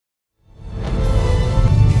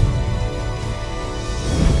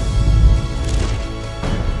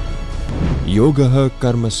Yogah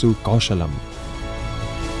Karmasu Kaushalam.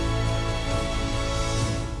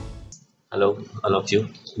 Hello, all of you.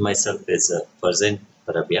 Myself is Farzin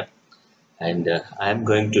Parabia, and I am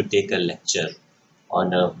going to take a lecture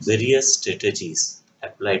on various strategies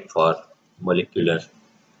applied for molecular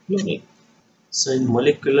cloning. So, in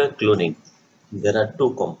molecular cloning, there are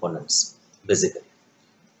two components basically.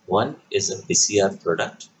 One is a PCR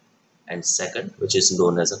product, and second, which is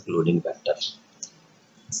known as a cloning vector.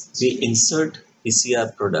 We insert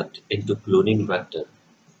PCR product into cloning vector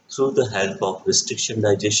through the help of restriction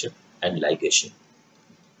digestion and ligation.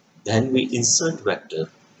 Then we insert vector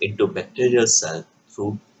into bacterial cell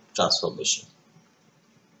through transformation.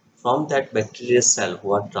 From that bacterial cell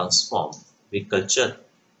who are transformed, we culture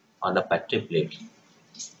on a Petri plate,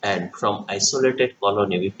 and from isolated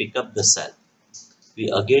colony we pick up the cell. We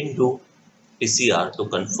again do PCR to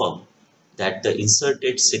confirm that the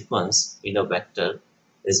inserted sequence in a vector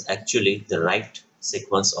is actually the right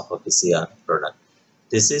sequence of a PCR product.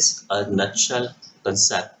 This is a nutshell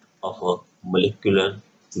concept of a molecular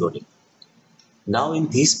cloning. Now in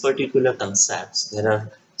these particular concepts, there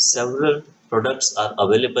are several products are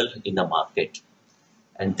available in the market,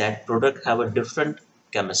 and that product have a different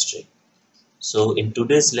chemistry. So in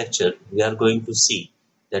today's lecture, we are going to see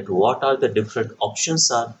that what are the different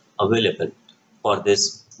options are available for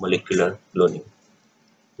this molecular cloning.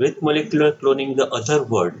 With molecular cloning, the other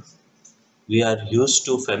word we are used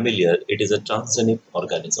to familiar, it is a transgenic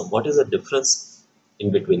organism. What is the difference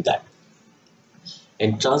in between that?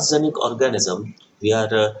 In transgenic organism, we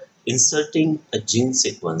are inserting a gene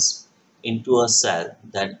sequence into a cell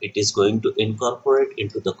that it is going to incorporate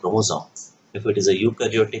into the chromosome if it is a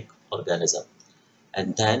eukaryotic organism,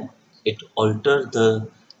 and then it alter the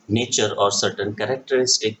nature or certain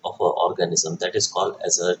characteristic of an organism, that is called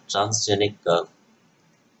as a transgenic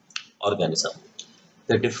organism.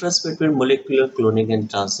 The difference between molecular cloning and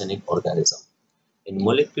transgenic organism. In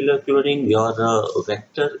molecular cloning, your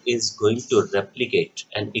vector is going to replicate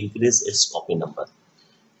and increase its copy number,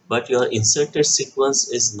 but your inserted sequence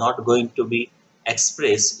is not going to be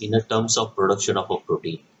expressed in a terms of production of a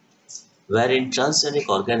protein. Where in transgenic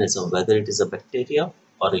organism, whether it is a bacteria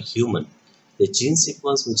or a human, the gene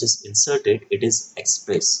sequence which is inserted, it is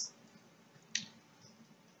expressed.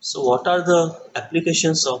 So what are the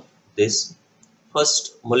applications of this?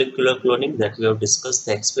 First, molecular cloning that we have discussed,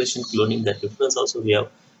 the expression cloning, that difference also we have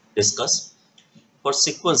discussed. For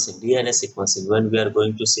sequencing, DNA sequencing, when we are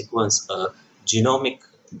going to sequence a genomic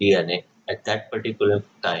DNA, at that particular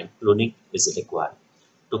time, cloning is required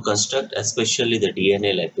to construct especially the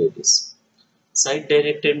DNA libraries.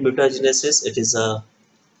 Site-directed mutagenesis, it is a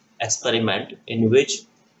experiment in which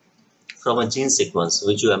from a gene sequence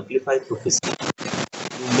which you amplify through physics,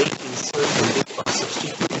 you make insert only for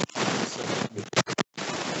 62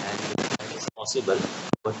 and that is possible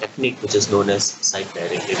for technique which is known as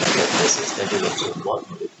site-directed mutagenesis, that is also involved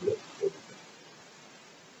molecular cloning.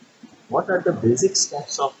 What are the basic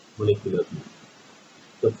steps of molecular cloning?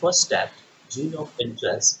 The first step, gene of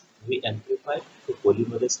interest, we amplify to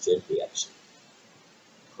polymerase chain reaction.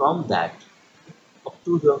 From that, up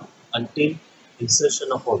to the until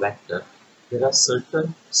insertion of a vector, there are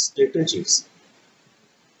certain strategies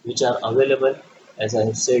which are available, as I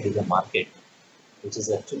have said, in the market, which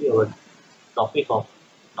is actually our topic of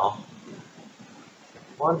talk.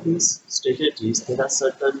 For these strategies, there are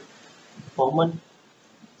certain common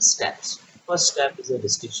steps. First step is a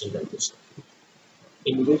restriction digestion,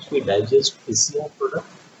 in which we digest PCR product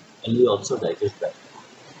and we also digest vector.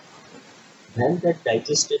 Then that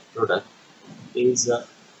digested product is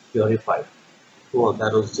purified through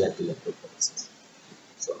agarose jet electrophoresis.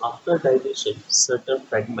 So after digestion, certain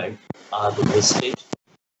fragments are wasted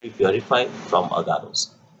to purify from agarose.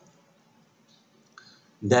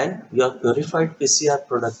 Then your purified PCR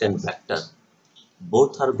product and vector,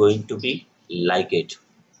 both are going to be ligate,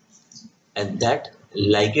 and that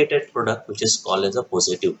ligated product which is called as a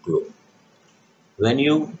positive clone. When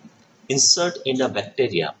you insert in a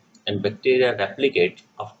bacteria and bacteria replicate,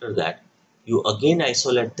 after that you again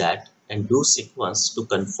isolate that and do sequence to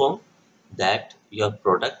confirm that your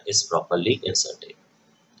product is properly inserted.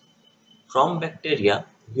 From bacteria,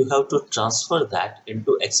 you have to transfer that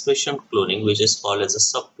into expression cloning, which is called as a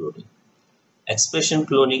subcloning. Expression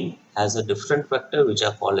cloning has a different vector which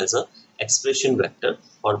are called as a expression vector.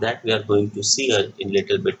 For that we are going to see in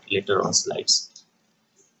little bit later on slides.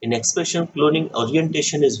 In expression cloning,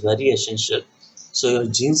 orientation is very essential. So your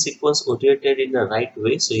gene sequence oriented in the right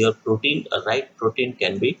way, so your protein, a right protein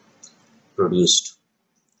can be produced.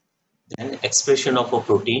 Then expression of a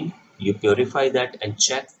protein, you purify that and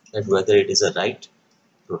check that whether it is a right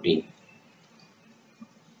protein.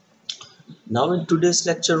 Now in today's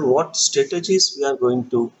lecture, what strategies we are going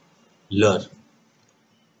to learn.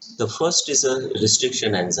 The first is a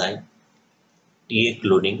restriction enzyme, TA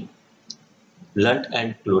cloning, blunt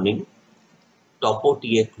end cloning, topo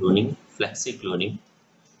TA cloning, flexi cloning,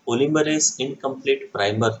 polymerase incomplete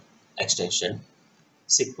primer extension,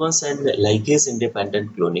 sequence and ligase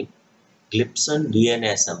independent cloning, Glypson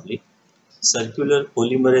DNA assembly, circular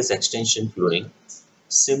polymerase extension cloning,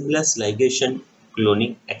 seamless ligation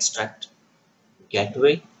cloning extract,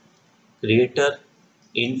 gateway, creator,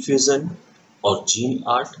 infusion or gene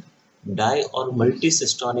art, di or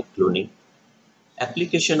multicystonic cloning,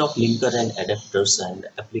 application of linker and adapters, and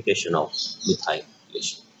application of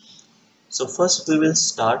methylation. So first we will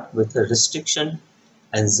start with a restriction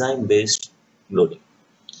enzyme based cloning.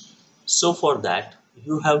 So for that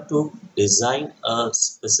you have to design a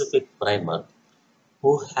specific primer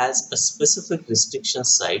who has a specific restriction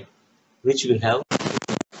site which we have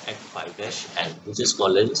at 5'N, which is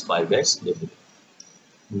called as 5' limit.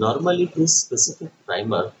 Normally this specific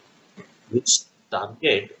primer which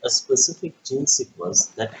target a specific gene sequence,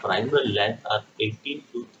 that primer length are 18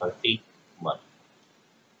 to 30 months.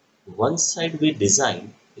 One side we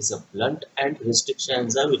design is a blunt end restriction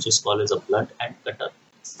enzyme which is called as a blunt end cutter,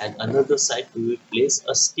 and another side we will place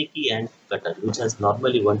a sticky end cutter which has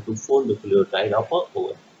normally 1 to 4 nucleotide of a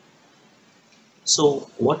ON. So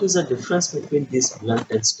what is the difference between this blunt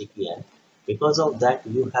and sticky end? Because of that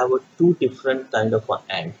you have a two different kind of a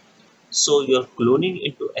end. So your cloning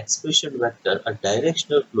into expression vector, a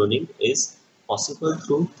directional cloning is possible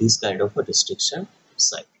through this kind of a restriction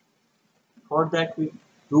site. For that we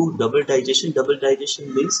do double digestion. Double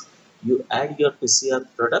digestion means you add your PCR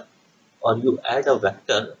product or you add a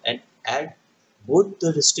vector and add both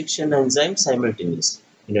the restriction enzymes simultaneously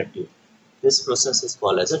in a tube. This process is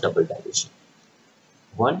called as a double digestion.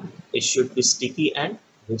 One, it should be sticky end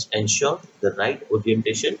which ensure the right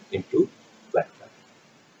orientation into vector.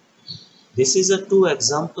 This is a two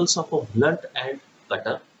examples of a blunt end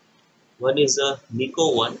cutter. One is a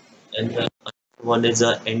Nico one and the other one is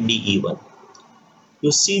a NDE one.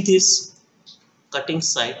 You see this cutting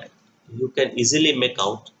side, you can easily make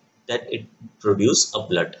out that it produce a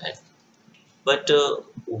blunt end. But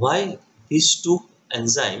why these two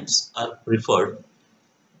enzymes are preferred?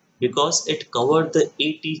 Because it covered the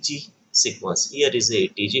ATG sequence. Here is a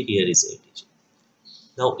ATG, here is a ATG.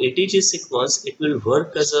 Now ATG sequence, it will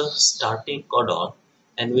work as a starting codon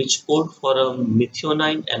and which code for a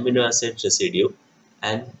methionine amino acid residue,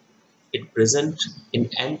 and it present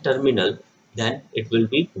in N terminal, then it will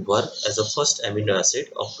be work as a first amino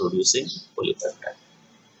acid of producing polypeptide.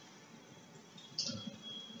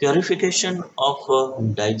 Purification of a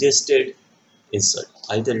digested insert,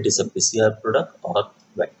 either it is a PCR product or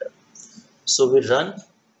vector. So we run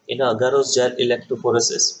in a agarose gel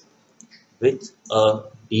electrophoresis with a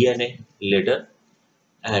DNA ladder,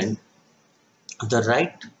 and the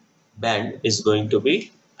right band is going to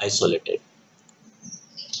be isolated.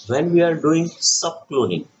 When we are doing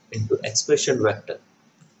subcloning into expression vector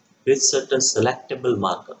with certain selectable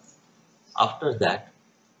marker, after that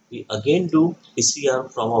we again do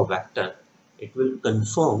PCR from a vector. It will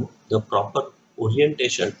confirm the proper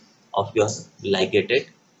orientation of your ligated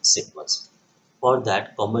sequence. For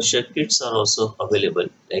that, commercial kits are also available,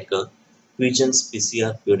 like a Fusion's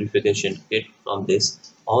PCR purification kit. From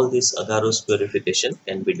this, all this agarose purification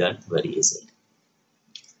can be done very easily.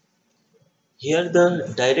 Here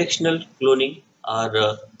the directional cloning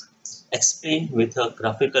are explained with a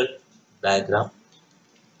graphical diagram.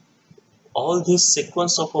 All these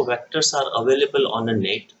sequence of vectors are available on a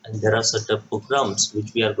net, and there are certain programs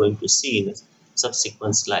which we are going to see in a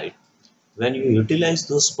subsequent slide. When you utilize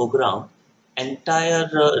those programs, entire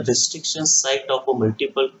restriction site of a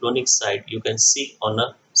multiple cloning site you can see on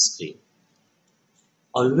a screen.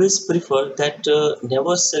 Always prefer that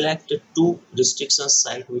never select two restriction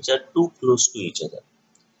sites which are too close to each other,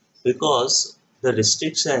 because the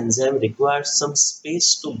restriction enzyme requires some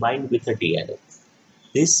space to bind with the DNA.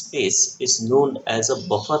 This space is known as a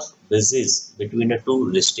buffer basis between the two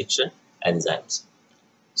restriction enzymes.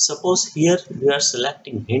 Suppose here we are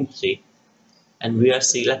selecting hint 3 and we are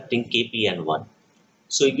selecting KPN1.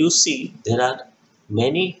 So you see there are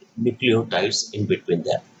many nucleotides in between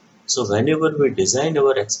them. So whenever we design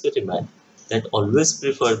our experiment, that always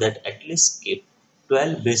prefer that at least keep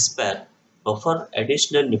 12 base pair buffer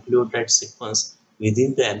additional nucleotide sequence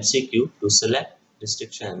within the MCQ to select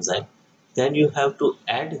restriction enzyme. Then you have to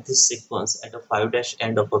add this sequence at a 5'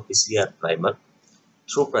 end of a PCR primer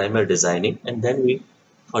through primer designing, and then we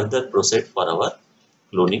further proceed for our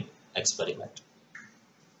cloning experiment.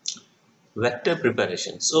 Vector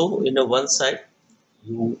preparation. So in a one side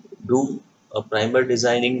you do a primer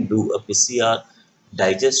designing, do a PCR,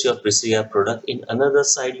 digest your PCR product. In another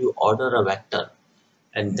side, you order a vector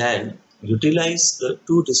and then utilize the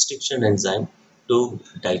two restriction enzyme to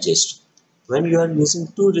digest. When you are using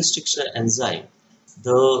two restriction enzyme,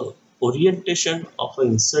 the orientation of an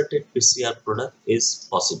inserted PCR product is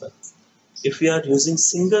possible. If we are using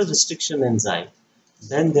single restriction enzyme,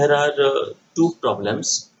 then there are two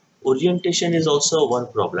problems. Orientation is also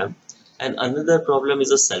one problem, and another problem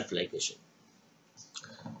is a self-ligation.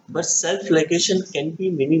 But self-ligation can be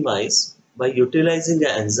minimized by utilizing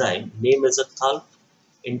an enzyme named as a Thalp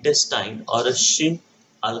intestine or a shrimp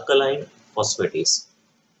alkaline phosphatase.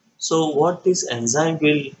 So what this enzyme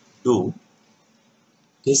will do,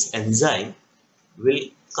 this enzyme will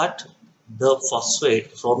cut the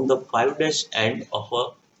phosphate from the 5' end of a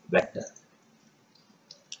vector.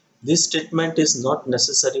 This treatment is not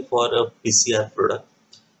necessary for a PCR product.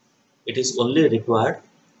 It is only required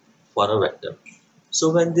for a vector.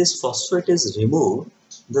 So when this phosphate is removed,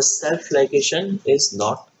 the self-ligation is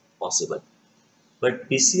not possible. But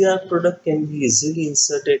PCR product can be easily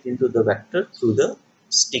inserted into the vector through the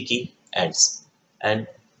sticky ends. And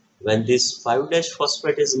when this 5'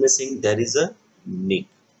 phosphate is missing, there is a nick.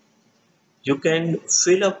 You can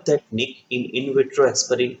fill up that nick in vitro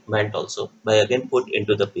experiment also by again put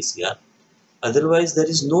into the PCR. Otherwise, there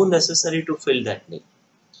is no necessary to fill that nick.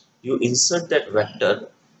 You insert that vector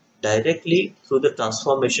directly through the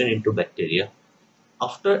transformation into bacteria.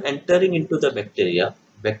 After entering into the bacteria,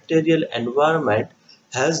 bacterial environment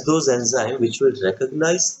has those enzymes which will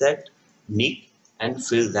recognize that nick and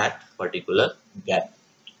fill that particular gap.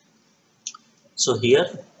 So here,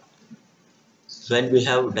 when we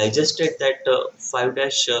have digested that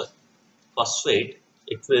 5' phosphate,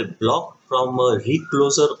 it will block from a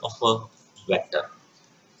recloser of a vector.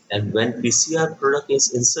 And when PCR product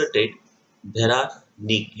is inserted, there are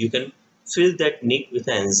nick. You can fill that nick with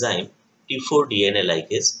an enzyme T4 DNA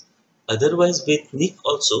ligase. Otherwise, with nick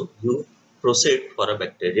also you proceed for a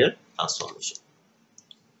bacterial transformation.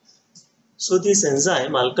 So this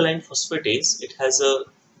enzyme alkaline phosphatase, it has a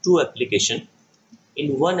two application.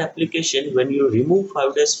 In one application, when you remove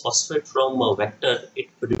 5' phosphate from a vector, it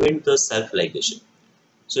prevents the self-ligation.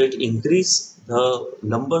 So it increases the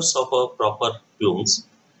numbers of proper clones.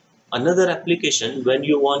 Another application, when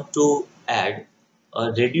you want to add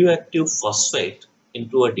a radioactive phosphate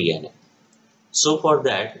into a DNA. So for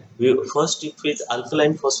that, first with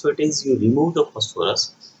alkaline phosphatase, you remove the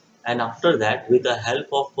phosphorus, and after that, with the help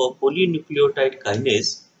of a polynucleotide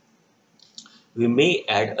kinase, we may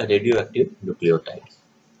add a radioactive nucleotide.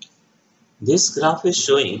 This graph is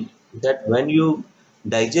showing that when you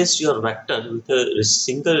digest your vector with a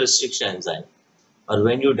single restriction enzyme, or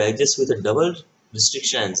when you digest with a double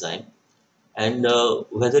restriction enzyme, and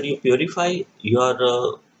whether you purify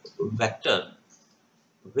your vector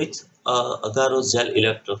with agarose gel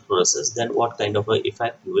electrophoresis, then what kind of a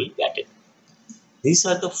effect you will get it. These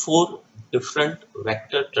are the 4 different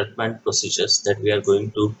vector treatment procedures that we are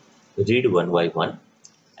going to read one by one,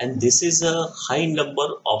 and this is a high number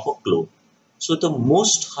of a clone. So the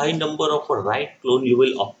most high number of a right clone you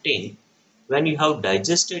will obtain when you have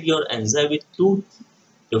digested your enzyme with 2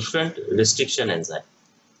 different restriction enzyme.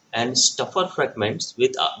 And stuffer fragments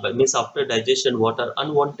with means after digestion what are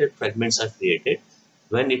unwanted fragments are created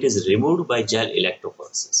when it is removed by gel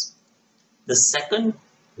electrophoresis. The second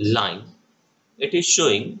line, it is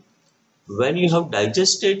showing when you have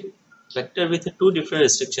digested vector with 2 different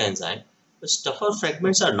restriction enzyme, the stuffer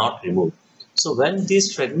fragments are not removed. So when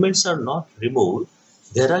these fragments are not removed,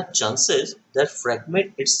 there are chances that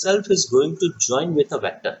fragment itself is going to join with a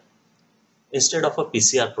vector instead of a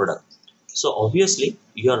PCR product. So obviously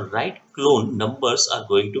your right clone numbers are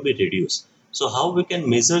going to be reduced. So how we can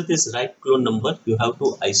measure this right clone number? You have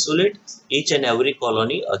to isolate each and every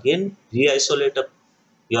colony, again re-isolate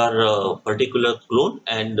your particular clone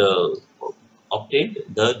and obtain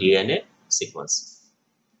the DNA sequence.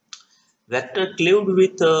 Vector cleaved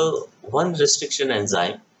with one restriction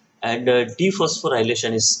enzyme and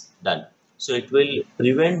dephosphorylation is done. So it will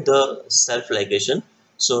prevent the self-ligation.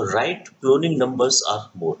 So right cloning numbers are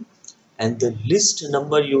more. And the least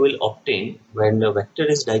number you will obtain when the vector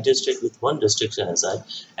is digested with one restriction enzyme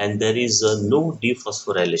and there is no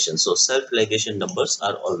dephosphorylation. So self-ligation numbers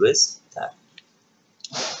are always there.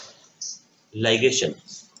 Ligation.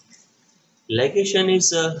 Ligation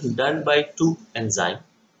is done by 2 enzymes,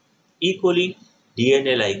 E. coli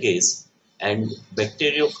DNA ligase and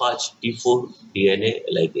bacteriophage T4 DNA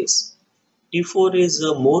ligase. T4 is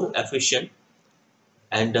more efficient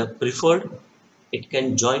and preferred. It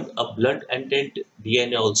can join a blunt-ended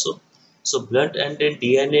DNA also. So blunt-ended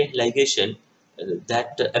DNA ligation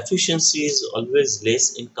that efficiency is always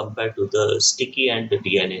less in compared to the sticky and the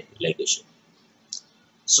DNA ligation.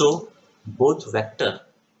 So both vector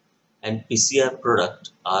and PCR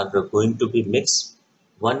product are going to be mixed.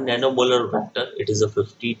 1 nanomolar vector, it is a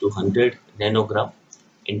 50 to 100 nanogram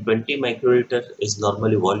in 20 microliter is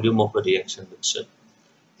normally volume of a reaction mixture.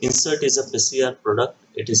 Insert is a PCR product.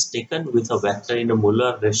 It is taken with a vector in a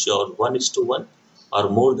molar ratio of 1:1 or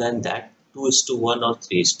more than that, 2:1 or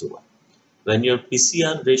 3:1. When your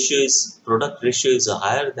PCR ratio is product ratio is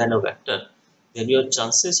higher than a vector, then your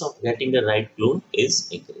chances of getting a right clone is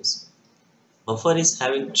increased. Buffer is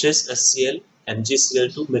having trace HCl,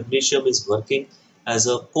 MgCl2. Magnesium is working as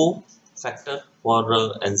a cofactor for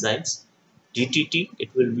enzymes. DTT, it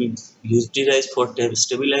will be utilized for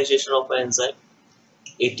stabilization of an enzyme.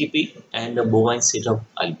 ATP and a bovine serum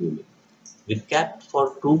albumin. We kept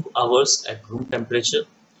for 2 hours at room temperature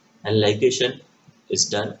and ligation is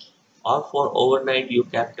done, or for overnight you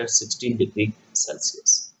kept at 16 degrees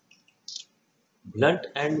Celsius. Blunt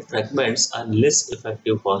end fragments are less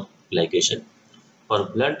effective for ligation. For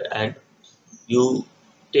blunt end, you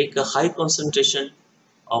take a high concentration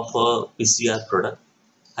of a PCR product,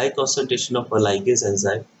 high concentration of a ligase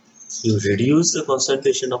enzyme, you reduce the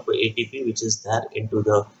concentration of ATP which is there into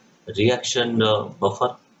the reaction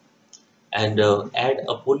buffer and add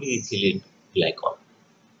a polyethylene glycol.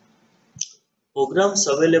 Programs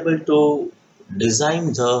available to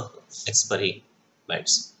design the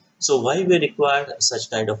experiments. So why we require such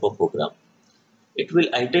kind of a program? It will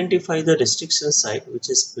identify the restriction site which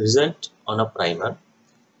is present on a primer,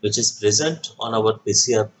 which is present on our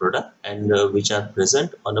PCR product and which are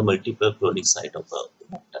present on a multiple cloning site of a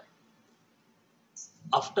vector.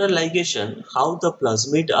 After ligation, how the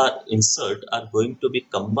plasmid are insert are going to be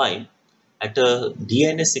combined at a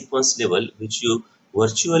DNA sequence level which you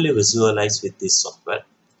virtually visualize with this software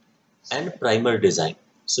and primer design.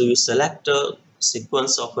 So you select a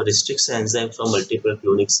sequence of a restriction enzyme from multiple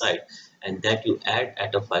cloning site and that you add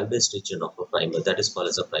at a file-based region of a primer, that is called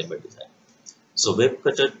as a primer design. So web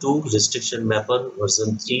cutter 2 restriction mapper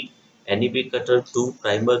version 3, NEB cutter 2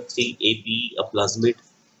 primer 3 APE a plasmid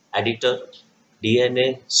editor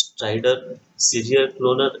DNA strider serial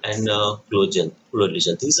cloner and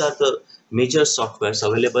collision. These are the major softwares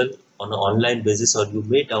available on an online basis or you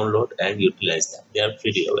may download and utilize them. They are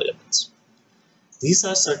freely available. These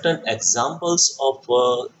are certain examples of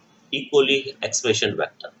E. coli expression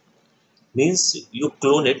vector. Means you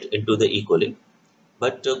clone it into the E. coli.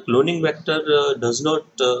 But cloning vector does not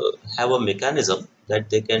have a mechanism that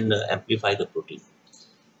they can amplify the protein.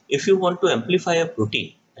 If you want to amplify a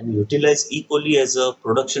protein and utilize E. coli as a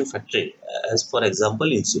production factory, as for example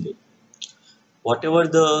insulin, whatever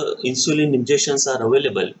the insulin injections are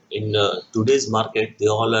available in today's market, they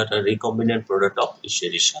all are a recombinant product of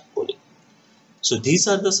Escherichia coli. So these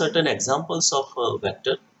are the certain examples of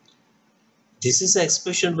vector. This is an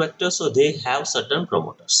expression vector, so they have certain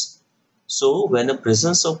promoters. So when a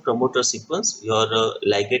presence of promoter sequence, your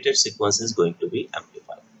ligated sequence is going to be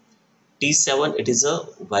amplified. T7, it is a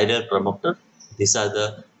viral promoter. These are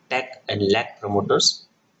the TAC and LAC promoters.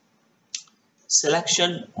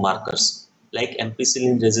 Selection markers like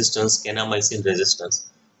ampicillin resistance, kanamycin resistance.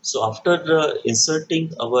 So after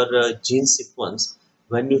inserting our gene sequence,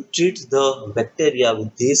 when you treat the bacteria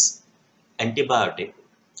with this antibiotic,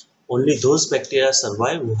 only those bacteria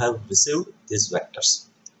survive who have received these vectors.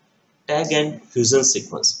 Tag and fusion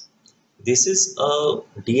sequence. This is a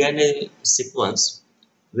DNA sequence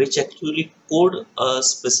which actually code a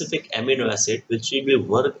specific amino acid which will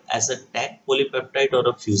work as a tag polypeptide or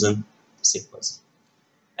a fusion sequence.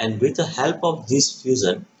 And with the help of this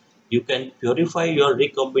fusion, you can purify your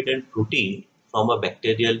recombinant protein from a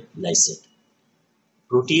bacterial lysate.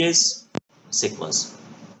 Protease sequence.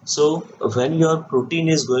 So when your protein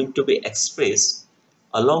is going to be expressed,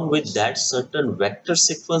 along with that certain vector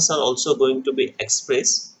sequence are also going to be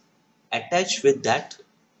expressed attached with that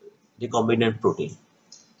recombinant protein.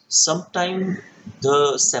 Sometimes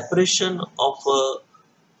the separation of a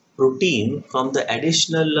protein from the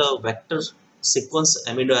additional vector sequence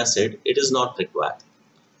amino acid, it is not required,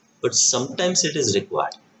 but sometimes it is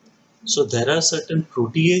required. So there are certain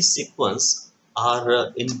protease sequence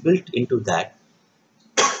are inbuilt into that.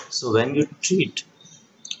 So when you treat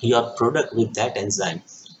your product with that enzyme,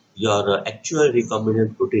 your actual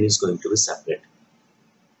recombinant protein is going to be separate.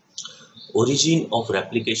 Origin of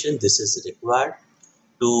replication, this is required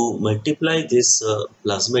to multiply this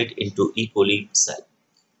plasmid into E. coli cell.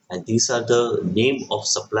 And these are the name of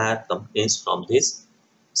supplier companies from this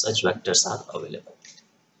such vectors are available.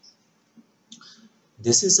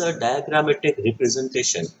 This is a diagrammatic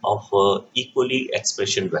representation of E. coli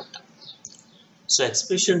expression vector. So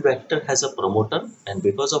expression vector has a promoter, and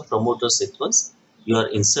because of promoter sequence, your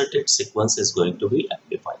inserted sequence is going to be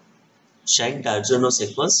amplified. Shine diagonal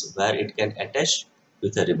sequence where it can attach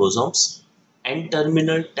with the ribosomes,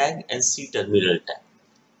 N-terminal tag and C-terminal tag.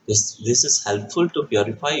 This is helpful to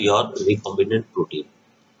purify your recombinant protein.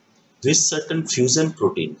 With certain fusion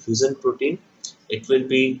protein, it will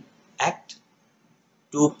be act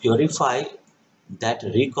to purify that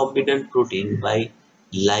recombinant protein by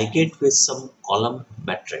ligate with some column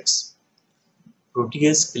matrix,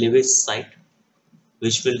 protease cleavage site,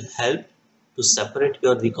 which will help to separate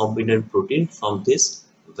your recombinant protein from this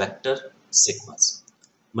vector sequence.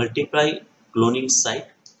 Multiply cloning site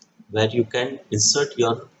where you can insert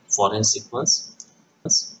your foreign sequence.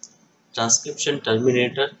 Transcription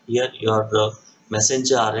terminator, here your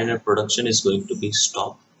messenger RNA production is going to be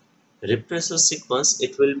stopped. Repressor sequence,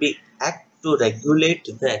 it will be act to regulate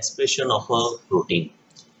the expression of a protein.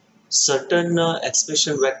 Certain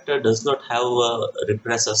expression vector does not have a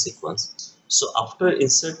repressor sequence. So after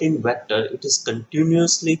inserting vector, it is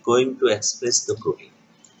continuously going to express the protein.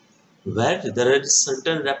 Where there are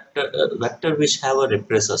certain vector which have a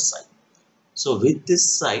repressor site. So with this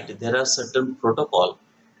site, there are certain protocol.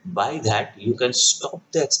 By that, you can stop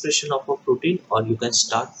the expression of a protein or you can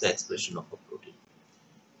start the expression of a protein.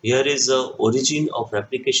 Here is the origin of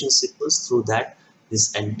replication sequence. Through that,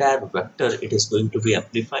 this entire vector, it is going to be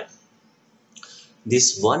amplified.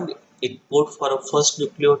 This one, it code for a first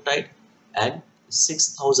nucleotide, and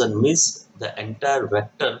 6000 means the entire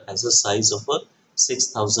vector has a size of a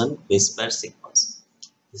 6000 base pair sequence.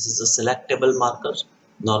 This is a selectable marker.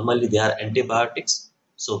 Normally they are antibiotics.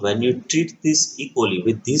 So when you treat this E. coli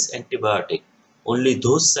with this antibiotic, only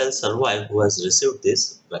those cells survive who has received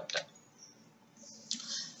this vector.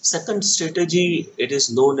 Second strategy, it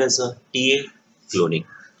is known as a TA cloning.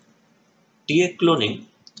 TA cloning,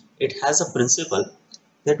 it has a principle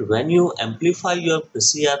that when you amplify your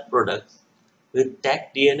PCR product with tag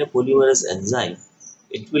DNA polymerase enzyme,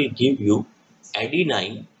 it will give you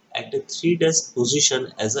adenine at a 3'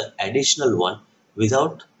 position as an additional one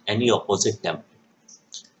without any opposite template.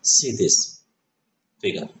 See this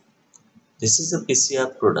figure. This is a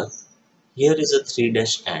PCR product. Here is a 3'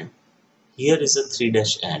 end. Here is a 3'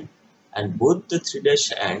 end, and both the 3'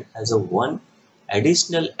 end has a one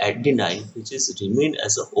additional adenine which is remain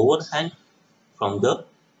as an overhang from the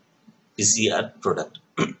PCR product.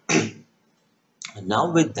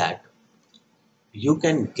 Now with that, you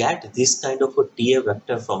can get this kind of a TA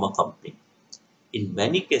vector from a company. In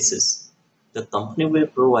many cases, the company will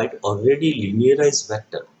provide already linearized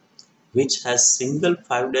vector which has single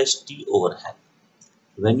 5' T overhang.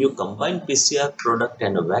 When you combine PCR product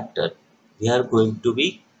and a vector, they are going to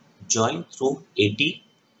be joined through 80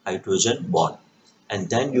 hydrogen bond, and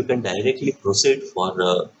then you can directly proceed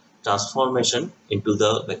for transformation into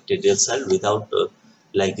the bacterial cell without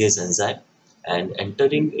ligase enzyme, and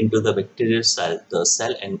entering into the bacterial cell, the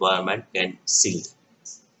cell environment can seal.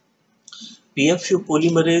 PFU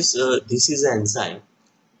polymerase, this is an enzyme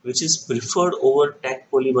which is preferred over Taq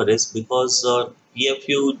polymerase because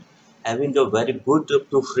PFU having a very good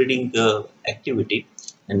proofreading activity,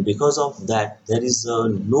 and because of that there is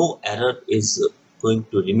no error is going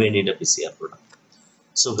to remain in a PCR product.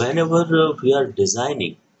 So whenever we are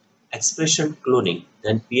designing expression cloning,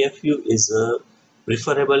 then PFU is a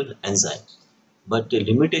preferable enzyme. But the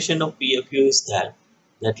limitation of PFU is that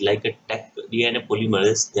like a Taq DNA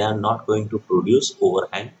polymerase, they are not going to produce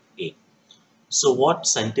overhang A. So what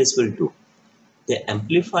scientists will do? They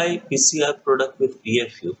amplify PCR product with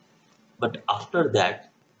PFU, but after that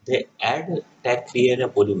they add Taq DNA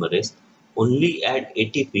polymerase, only add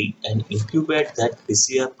ATP and incubate that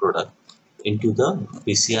PCR product into the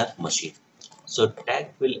PCR machine. So Taq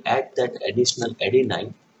will add that additional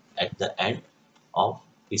adenine at the end of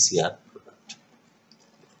PCR product.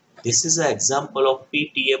 This is an example of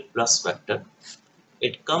PTA plus vector.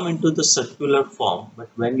 It come into the circular form, but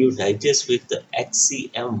when you digest with the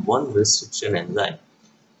XCM1 restriction enzyme,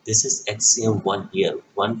 this is XCM1 here,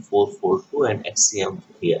 1442, and XCM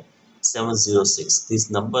here, 706. These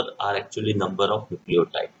numbers are actually number of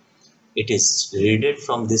nucleotide. It is read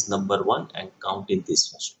from this number 1 and count in this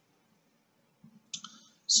fashion.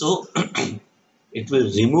 So it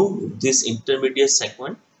will remove this intermediate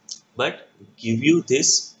segment, but give you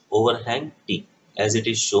this overhang T as it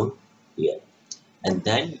is shown here. And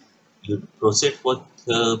then you proceed with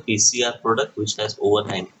the PCR product which has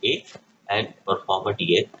overhang A and perform a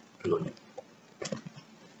TA cloning.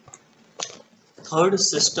 Third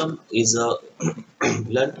system is a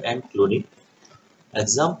blunt end cloning.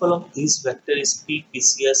 Example of this vector is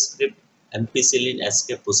PPCR script ampicillin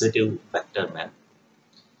SK positive vector map.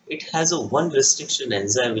 it has a one restriction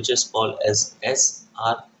enzyme which is called as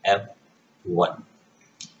SRF1,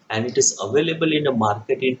 and it is available in the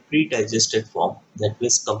market in pre-digested form. That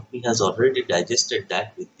means company has already digested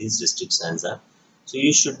that with these restriction enzyme. So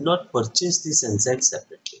you should not purchase this enzyme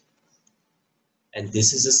separately. And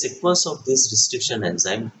this is a sequence of this restriction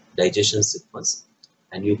enzyme digestion sequence,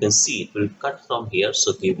 and you can see it will cut from here,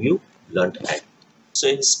 so give you blunt end. So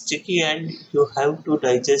in sticky end you have to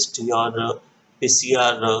digest your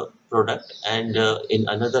PCR product, and in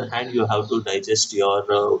another hand you have to digest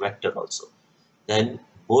your vector also. Then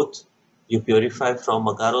both you purify from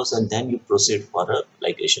agarose and then you proceed for a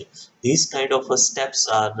ligation. These kind of steps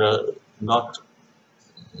are not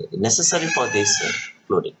necessary for this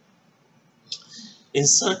cloning.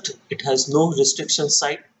 Insert, it has no restriction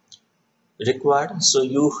site required, so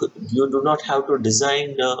you do not have to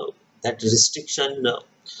design that restriction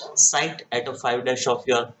site at a 5' of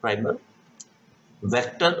your primer.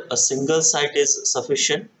 Vector, a single site is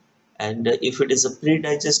sufficient, and if it is a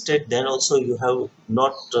pre-digested, then also you have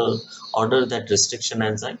not ordered that restriction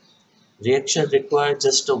enzyme. Reaction required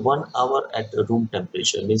just 1 hour at room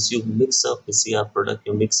temperature, means you mix a PCR product,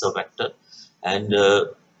 you mix a vector, and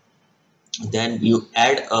then you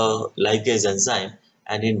add a ligase enzyme,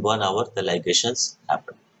 and in 1 hour the ligations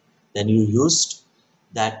happen. Then you used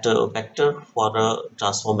that vector for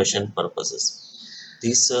transformation purposes.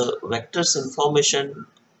 These vectors information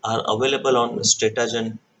are available on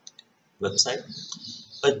Stratagen website,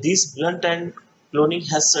 but these blunt end cloning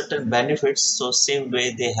has certain benefits, so same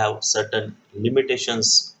way they have certain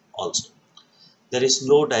limitations also. There is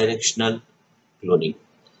no directional cloning.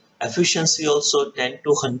 Efficiency also 10 to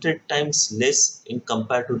 100 times less in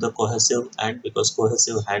compared to the cohesive hand, because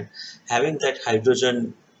cohesive hand having that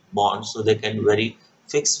hydrogen bond, so they can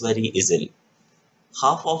fix very easily.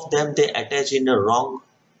 Half of them they attach in a wrong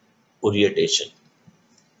orientation.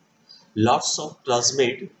 Lots of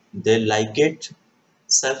plasmid they ligate,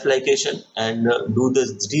 self-ligation, and do the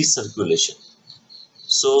recirculation.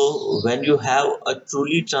 So when you have a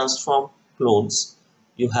truly transformed clones,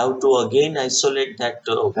 you have to again isolate that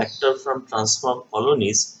vector from transformed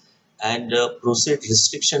colonies and proceed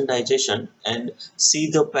restriction digestion and see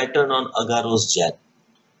the pattern on agarose gel.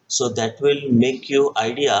 So that will make you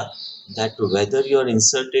idea that whether you are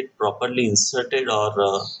properly inserted or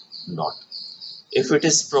not. If it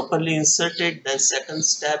is properly inserted, then second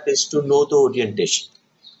step is to know the orientation.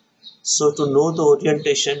 So to know the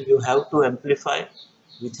orientation, you have to amplify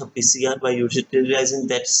with a PCR by utilizing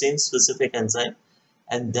that same specific enzyme,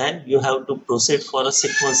 and then you have to proceed for a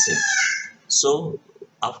sequencing. So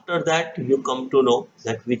after that you come to know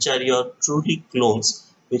that which are your truly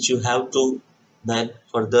clones, which you have to then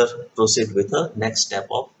further proceed with the next step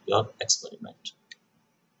of your experiment.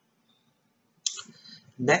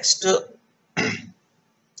 Next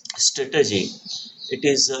strategy, it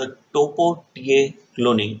is a topo TA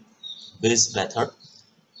cloning based method.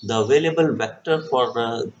 The available vector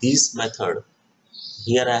for this method,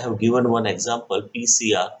 here I have given one example,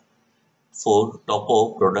 PCR for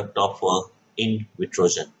topo product of in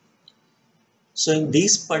vitrogen. So in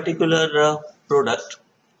this particular product,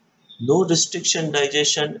 no restriction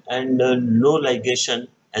digestion and no ligation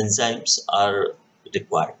enzymes are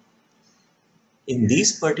required. In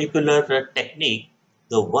this particular technique,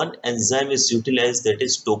 the one enzyme is utilized, that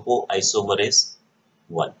is topoisomerase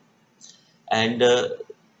 1. And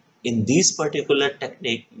in this particular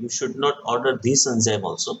technique, you should not order this enzyme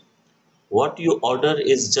also. What you order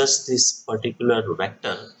is just this particular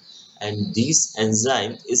vector, and this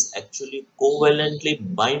enzyme is actually covalently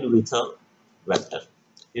bind with a vector.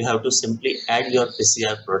 You have to simply add your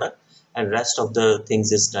PCR product, and rest of the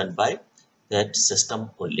things is done by that system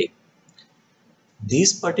only.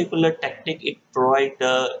 This particular technique, it provides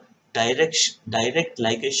a direct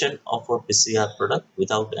ligation of a PCR product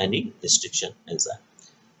without any restriction enzyme.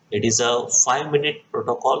 It is a 5-minute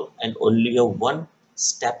protocol, and only a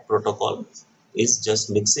one-step protocol is just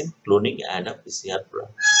mixing cloning and a PCR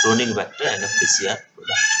product, cloning vector and a PCR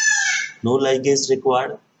product. No ligase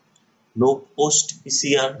required, no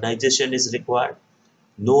post-PCR digestion is required,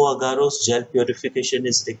 no agarose gel purification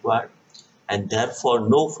is required, and therefore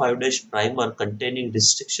no 5' primer containing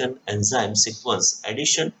restriction enzyme sequence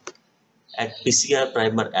addition at PCR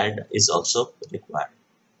primer end is also required.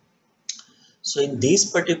 So in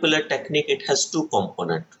this particular technique, it has two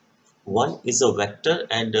components. One is a vector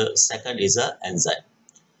and second is a enzyme.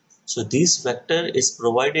 So this vector is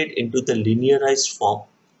provided into the linearized form,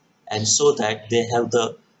 and so that they have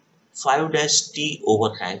the 5' T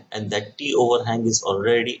overhang, and that T overhang is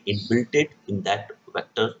already inbuilt in that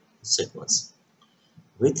vector sequence.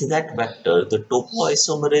 With that vector, the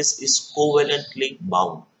topoisomerase is covalently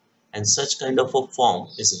bound and such kind of a form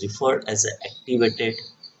is referred as an activated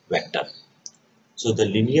vector. So the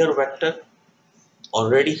linear vector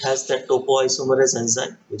already has that topoisomerase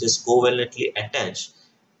enzyme which is covalently attached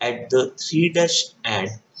at the 3' end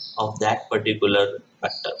of that particular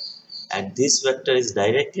vector, and this vector is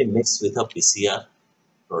directly mixed with a PCR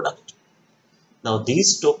product. Now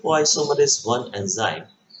these topoisomerase 1 enzyme,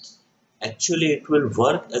 actually it will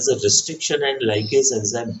work as a restriction and ligase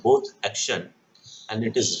enzyme both action, and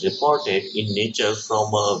it is reported in nature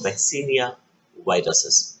from vaccinia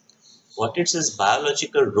viruses. What is its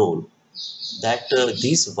biological role? That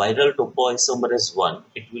these viral topoisomerase 1,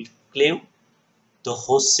 it will cleave the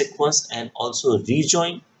host sequence and also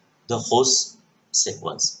rejoin the host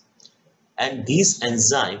sequence, and these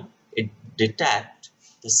enzyme, it detect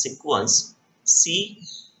the sequence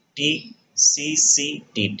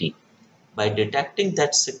CTCCTT. By detecting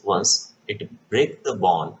that sequence, it break the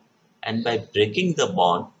bond, and by breaking the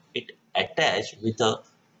bond, it attach with a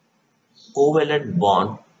covalent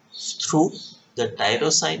bond through the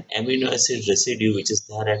tyrosine amino acid residue which is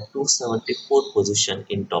there at 274 position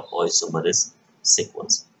in topoisomerase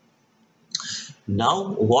sequence.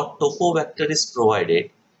 Now what topo vector is provided,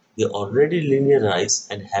 they already linearized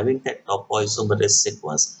and having that topoisomerase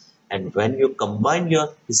sequence, and when you combine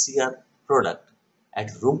your PCR product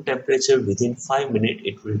at room temperature within 5 minutes,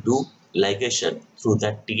 it will do ligation through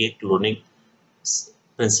that TA cloning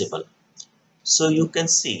principle. So you can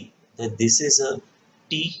see that this is a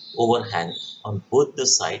T overhang on both the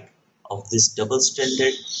side of this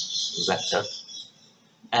double-stranded vector,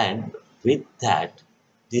 and with that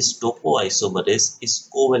this topoisomerase is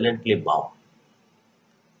covalently bound.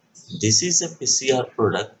 This is a PCR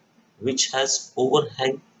product which has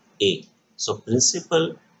overhang A. So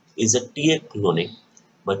principle is a TA cloning,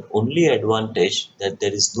 but only advantage that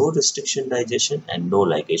there is no restriction digestion and no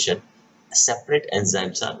ligation. Separate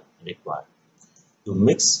enzymes are required. You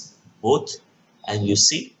mix both and you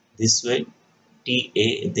see this way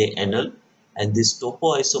TA they annul, and this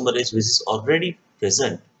topoisomerase which is already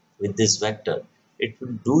present with this vector, it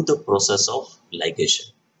will do the process of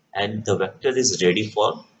ligation and the vector is ready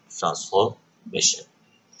for transformation.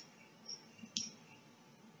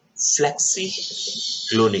 Flexi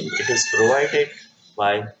cloning, it is provided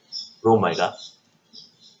by Promega.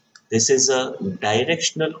 This is a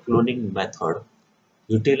directional cloning method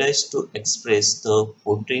utilized to express the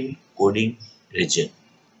protein coding region.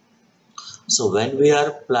 So when we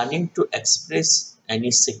are planning to express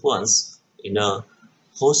any sequence in a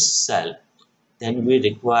host cell, then we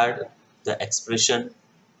require the expression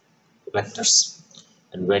vectors.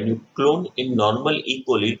 And when you clone in normal E.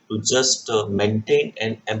 coli to just maintain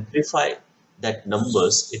and amplify that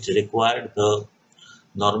numbers, it required the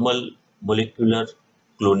normal molecular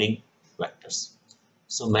cloning vectors.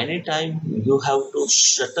 So many times you have to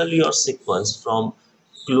shuttle your sequence from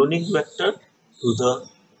cloning vector to the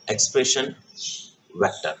expression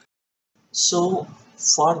vector. So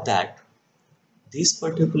for that, these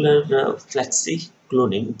particular flexi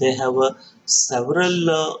cloning, they have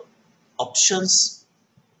several options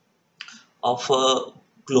of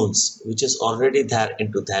clones which is already there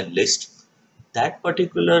into that list. That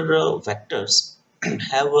particular vectors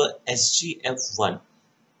have a SGF1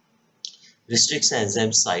 restricts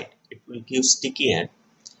enzyme site, it will give sticky end,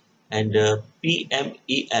 and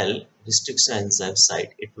PMEL restricts enzyme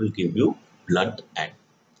site, it will give you blunt end.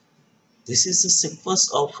 This is the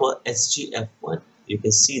sequence of SGF1. You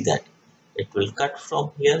can see that it will cut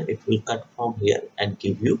from here, it will cut from here and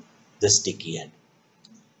give you the sticky end.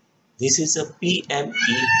 This is a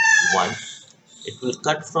PME1. It will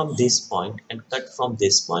cut from this point and cut from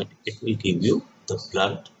this point. It will give you the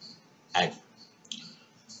blunt end.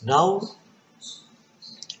 Now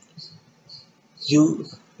you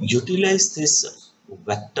utilize this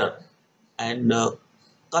vector and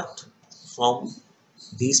cut from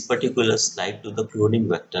these particular slide to the cloning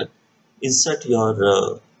vector, insert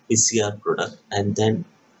your PCR product and then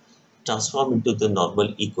transform into the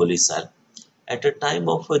normal E. coli cell. At a time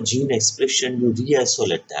of a gene expression, you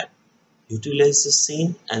re-isolate that, utilize the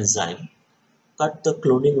same enzyme, cut the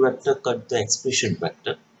cloning vector, cut the expression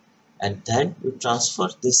vector, and then you transfer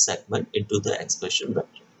this segment into the expression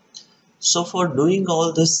vector. So for doing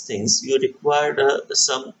all these things, you require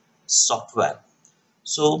some software.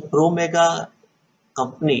 So Promega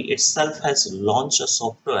company itself has launched a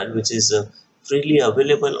software which is freely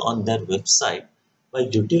available on their website. By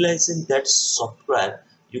utilizing that software,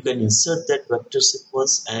 you can insert that vector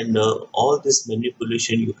sequence and all this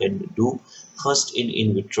manipulation you can do first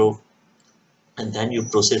in vitro, and then you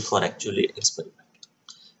proceed for actually experiment.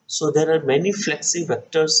 So there are many flexi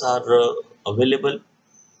vectors are available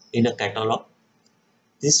in a catalog.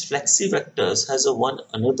 These flexivectors has a one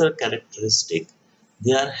another characteristic.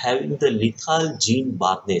 They are having the lethal gene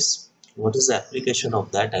barnase. What is the application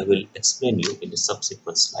of that? I will explain you in the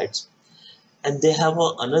subsequent slides. And they have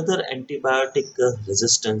another antibiotic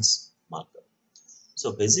resistance marker.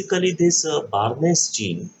 So basically this barnase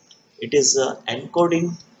gene, it is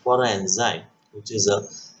encoding for an enzyme which is a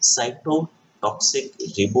cytotoxic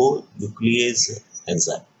ribonuclease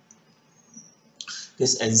enzyme.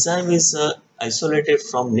 This enzyme is isolated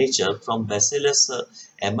from nature from Bacillus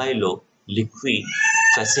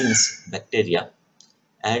amyloliquefacins bacteria,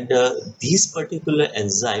 and these particular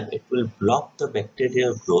enzyme, it will block the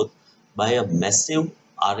bacterial growth by a massive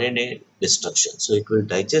RNA destruction. So it will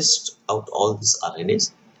digest out all these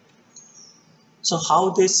RNAs. So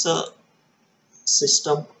how this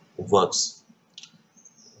system works?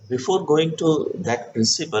 Before going to that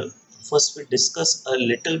principle, first we discuss a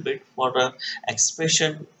little bit for a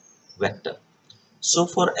expression vector. So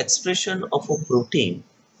for expression of a protein,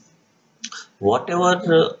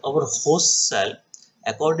 whatever our host cell,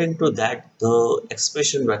 according to that, the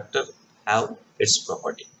expression vector have its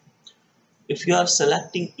property. If you are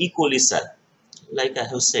selecting E. coli cell, like I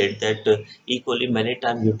have said that E. coli many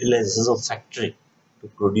times utilizes a factory to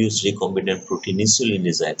produce recombinant protein, insulin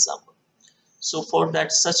is an example. So for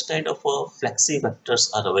that, such kind of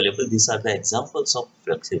flexivectors are available. These are the examples of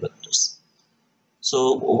flexivectors.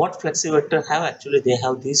 So what flexivector have, actually they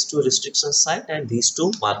have these two restriction site and these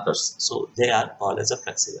two markers. So they are called as a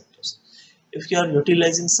flexivectors. If you are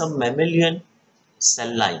utilizing some mammalian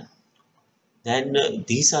cell line, then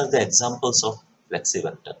these are the examples of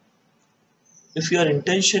flexivector. If your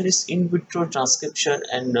intention is in vitro transcription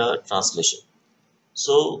and translation,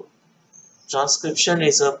 so transcription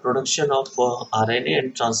is a production of RNA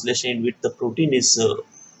and translation in which the protein is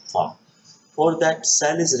formed. For that,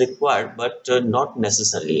 cell is required, but not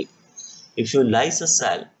necessarily. If you lyse a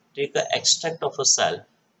cell, take an extract of a cell,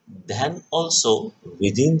 then also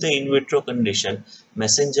within the in vitro condition,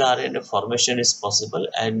 messenger RNA formation is possible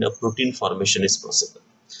and protein formation is possible.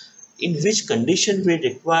 In which condition we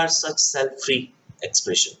require such cell-free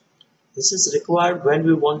expression? This is required when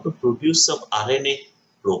we want to produce some RNA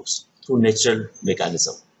probes through natural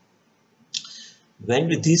mechanism. When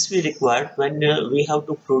this we require when we have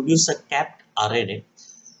to produce a capped RNA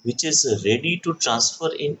which is ready to transfer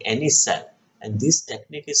in any cell, and this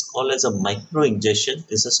technique is called as a micro injection.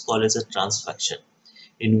 This is called as a transfection,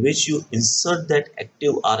 in which you insert that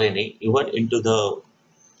active RNA even into the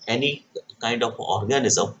any kind of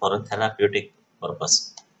organism for a therapeutic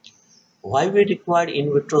purpose. Why we require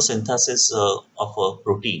in vitro synthesis of a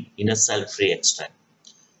protein in a cell-free extract?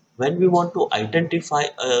 When we want to identify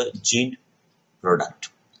a gene product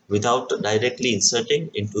without directly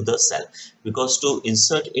inserting into the cell, because to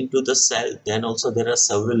insert into the cell, then also there are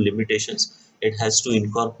several limitations. It has to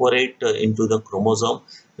incorporate into the chromosome,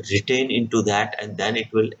 retain into that, and then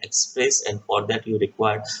it will express, and for that you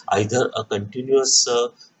require either a continuous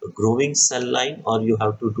growing cell line, or you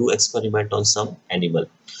have to do experiment on some animal.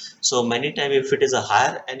 So many times if it is a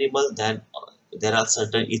higher animal, then there are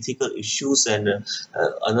certain ethical issues and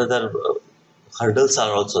another hurdles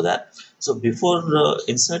are also there. So before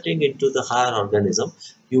inserting into the higher organism,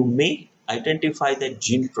 you may identify that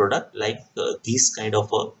gene product like this kind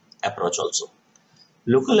of approach also.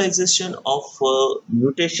 Localization of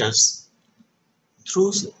mutations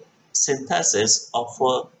through synthesis of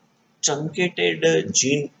truncated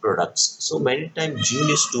gene products. So many times gene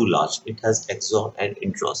is too large, it has exon and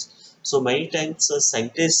intros. So many times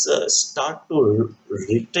scientists start to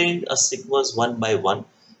retain a sequence one by one,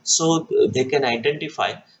 so they can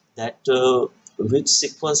identify that which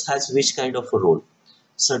sequence has which kind of a role.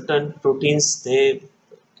 Certain proteins they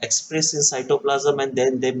express in cytoplasm and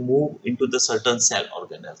then they move into the certain cell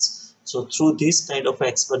organelles. So through this kind of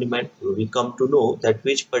experiment, we come to know that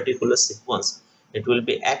which particular sequence it will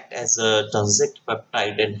be act as a transect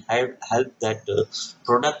peptide and help that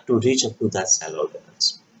product to reach up to that cell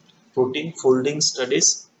organelles. Protein folding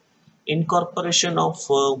studies, incorporation of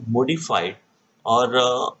modified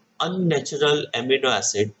or unnatural amino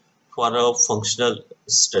acid for functional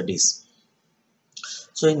studies.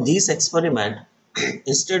 So in this experiment,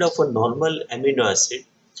 instead of a normal amino acid,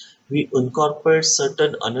 we incorporate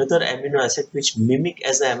certain another amino acid which mimic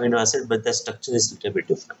as an amino acid, but the structure is a little bit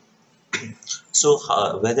different. So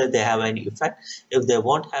whether they have any effect, if they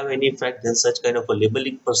won't have any effect, then such kind of a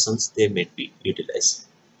labeling persons they may be utilized.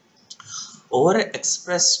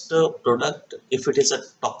 Overexpressed product, if it is a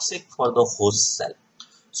toxic for the host cell,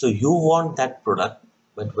 so you want that product,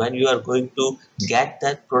 but when you are going to get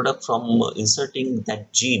that product from inserting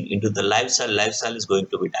that gene into the live cell is going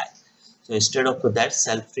to be die. So instead of that,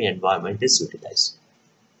 cell-free environment is utilized.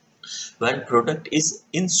 When product is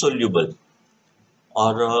insoluble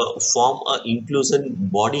or form a inclusion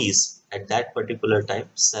bodies at that particular time,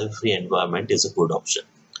 cell-free environment is a good option.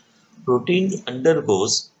 Protein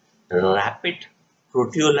undergoes rapid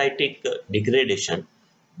proteolytic degradation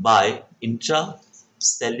by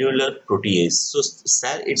intracellular protease. So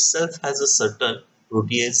cell itself has a certain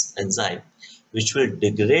protease enzyme which will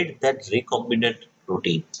degrade that recombinant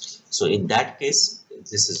protein. So in that case,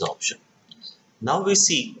 this is the option. Now we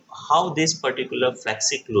see how this particular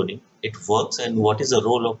flexi-cloning it works and what is the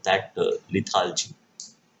role of that lethal gene.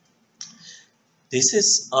 This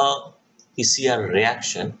is a PCR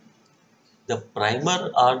reaction. The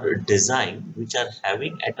primer are designed which are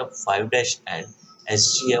having at a 5' end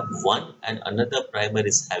SGF1 and another primer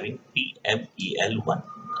is having PMEL1.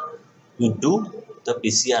 You do the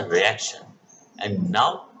PCR reaction and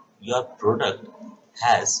now your product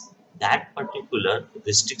has that particular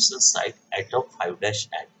restriction site at a 5'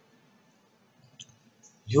 end.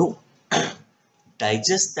 You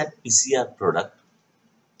digest that PCR product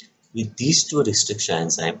with these two restriction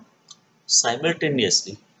enzymes.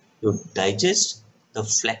 Simultaneously, you digest the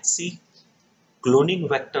flexi cloning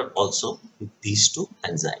vector also with these two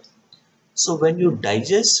enzymes. So when you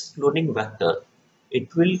digest cloning vector,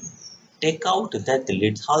 it will take out that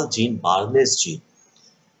lethal gene, Barnes gene,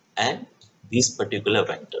 and this particular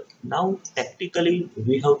vector. Now, technically,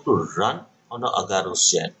 we have to run on a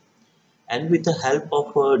agarose gel, and with the help of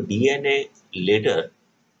a DNA ladder,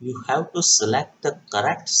 you have to select the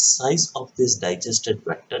correct size of this digested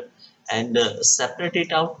vector and separate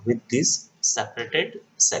it out with this separated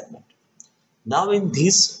segment. Now in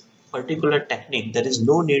this particular technique, there is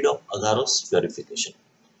no need of agarose purification.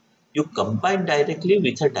 You combine directly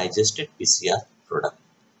with a digested PCR product.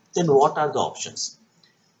 Then what are the options?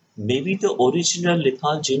 Maybe the original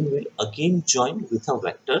lethal gene will again join with a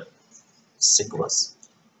vector sequence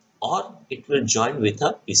or it will join with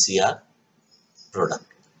a PCR product.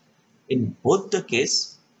 In both the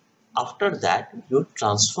case, after that you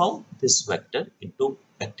transform this vector into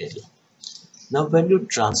bacteria. Now when you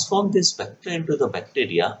transform this vector into the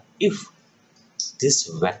bacteria, if this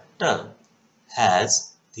vector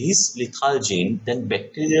has this lethal gene, then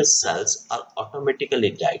bacterial cells are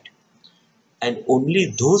automatically died and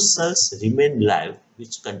only those cells remain live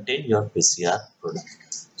which contain your PCR product.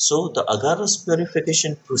 So the agarose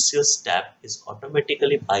purification procedure step is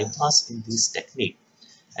automatically bypassed in this technique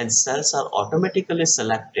and cells are automatically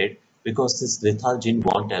selected because this lethal gene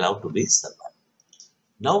won't allow to be survived.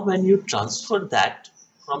 Now when you transfer that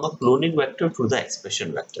from a cloning vector to the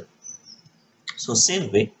expression vector, so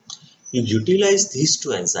same way, you utilize these two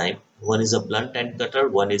enzymes. One is a blunt end cutter,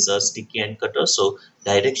 one is a sticky end cutter. So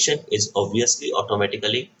direction is obviously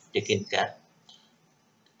automatically taken care.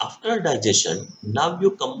 After digestion, now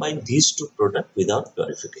you combine these two products without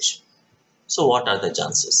purification. So what are the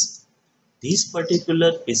chances? These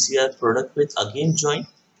particular PCR product will again join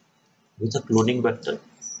with a cloning vector.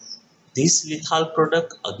 This lethal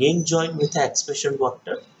product again join with an expression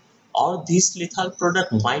vector, or this lethal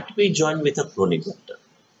product might be joined with a cloning vector,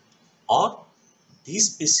 or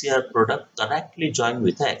this PCR product correctly joined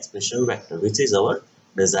with an expression vector, which is our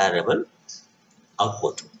desirable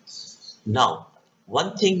output. Now,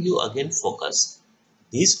 one thing you again focus,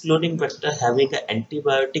 this cloning vector having an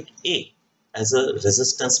antibiotic A as a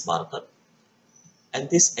resistance marker, and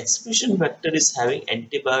this expression vector is having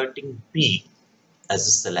antibiotic B as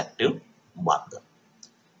a selective marker.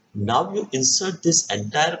 Now you insert this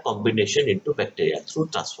entire combination into bacteria through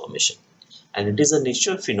transformation. And it is a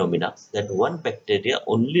natural phenomena that one bacteria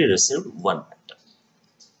only received one vector.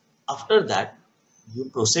 After that, you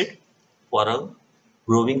proceed for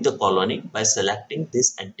growing the colony by selecting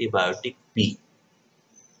this antibiotic B.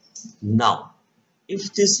 Now,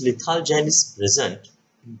 if this lethal gene is present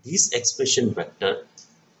in this expression vector,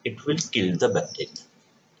 it will kill the bacteria.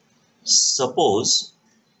 Suppose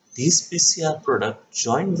this PCR product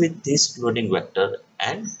join with this cloning vector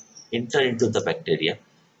and enter into the bacteria,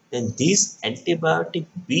 then this antibiotic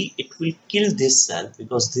B, it will kill this cell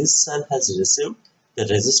because this cell has received the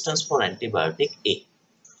resistance for antibiotic A.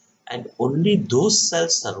 And only those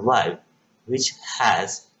cells survive which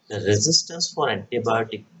has the resistance for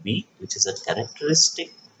antibiotic B, which is a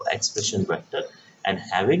characteristic expression vector and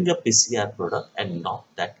having a PCR product and not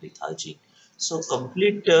that lethal gene. So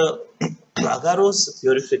complete agarose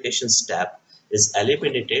purification step is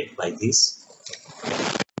eliminated by this.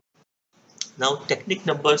 Now technique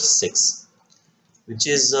number 6, which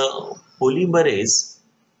is polymerase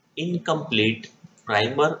incomplete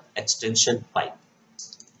primer extension pipe,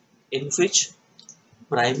 in which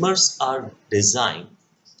primers are designed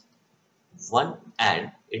one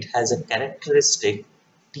and it has a characteristic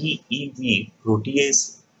TEV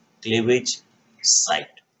protease cleavage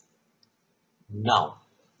site. Now,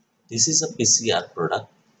 this is a PCR product.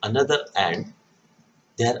 Another end,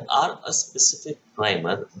 there are a specific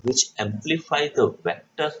primer which amplify the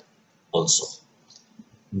vector also.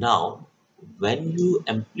 Now, when you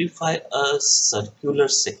amplify a circular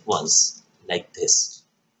sequence like this,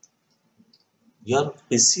 your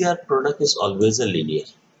PCR product is always a linear,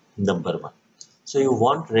 number one. So you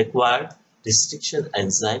won't require restriction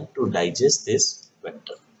enzyme to digest this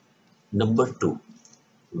vector. Number two,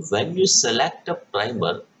 when you select a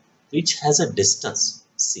primer which has a distance,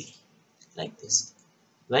 see, like this.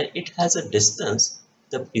 When it has a distance,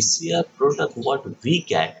 the PCR product what we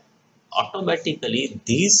get, automatically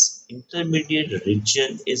this intermediate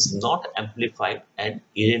region is not amplified and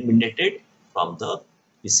eliminated from the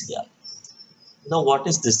PCR. Now, what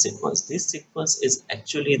is this sequence? This sequence is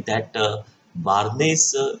actually that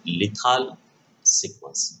Barnes lethal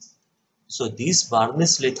sequence. So, this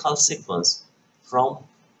Barnes lethal sequence from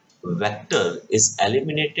vector is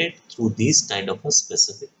eliminated through this kind of a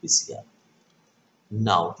specific PCR.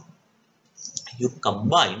 Now, you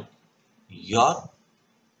combine your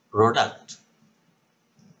product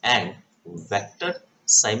and vector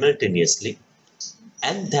simultaneously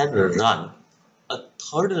and then run a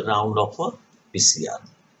third round of a PCR.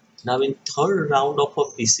 Now in third round of a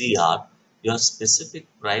PCR, your specific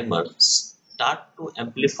primer start to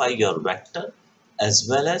amplify your vector as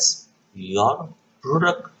well as your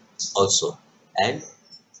product also and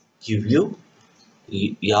give you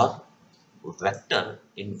your vector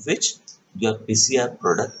in which your PCR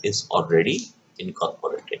product is already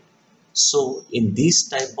incorporated. So in this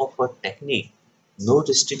type of a technique, no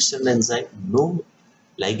restriction enzyme, no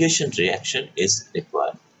ligation reaction is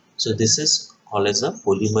required. So this is called as a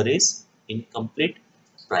polymerase incomplete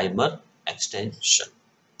primer extension.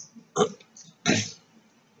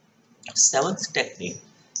 Seventh technique,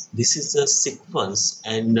 this is a sequence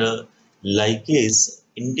and ligase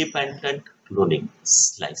independent cloning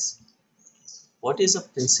slice. What is the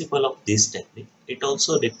principle of this technique? It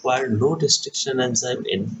also requires no restriction enzyme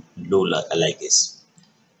in low ligase,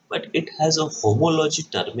 but it has a homology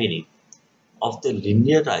termini of the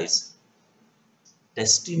linearized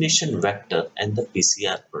destination vector and the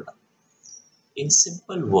PCR product. In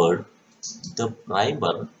simple word, the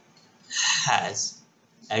primer has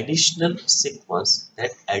additional sequence.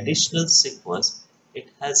 That additional sequence, it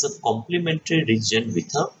has a complementary region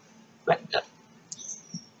with a vector.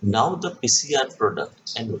 Now the PCR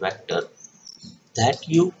product and vector that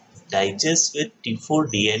you digest with T4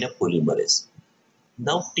 DNA polymerase.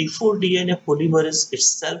 Now T4 DNA polymerase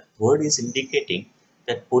itself word is indicating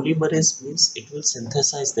that polymerase means it will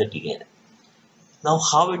synthesize the DNA. Now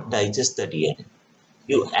how it digests the DNA?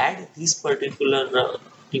 You add this particular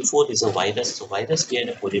T4 is a virus, so virus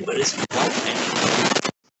DNA polymerase without any.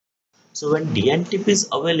 So when DNTP is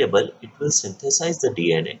available, it will synthesize the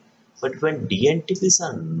DNA. But when DNTPs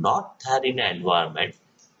are not there in an environment,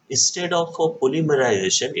 instead of a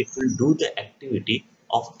polymerization, it will do the activity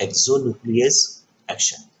of exonuclease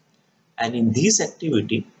action. And in this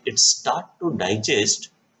activity, it start to digest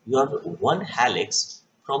your one helix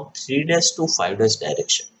from 3' to 5'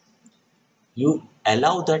 direction. You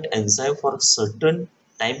allow that enzyme for a certain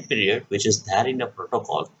time period which is there in a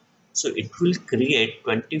protocol. So it will create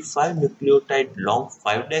 25 nucleotide long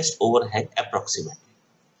 5' overhang approximately.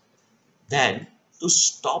 Then to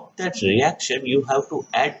stop that reaction, you have to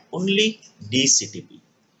add only DCTP.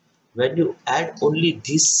 When you add only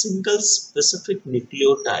this single specific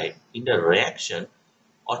nucleotide in a reaction,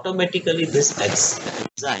 automatically this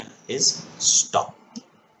enzyme is stopped.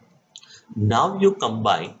 Now you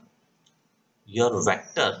combine your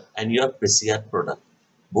vector and your PCR product.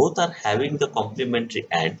 Both are having the complementary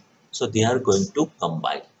end, so they are going to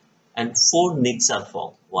combine. And 4 nicks are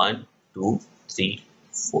formed. 1, 2, 3,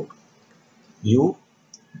 4. You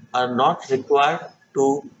are not required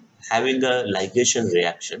to having a ligation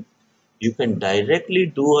reaction. You can directly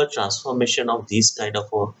do a transformation of this kind of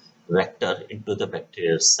a vector into the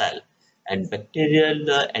bacterial cell, and bacterial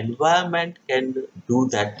environment can do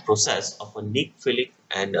that process of a nick filling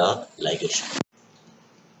and a ligation.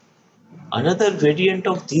 Another variant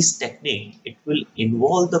of this technique, it will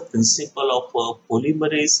involve the principle of a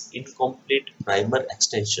polymerase incomplete primer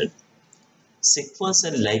extension, sequence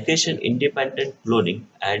and ligation independent cloning,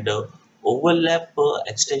 and overlap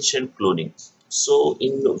extension cloning. So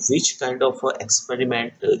in which kind of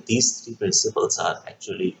experiment these three principles are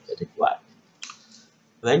actually required?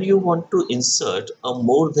 When you want to insert a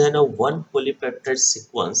more than a one polypeptide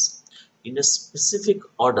sequence in a specific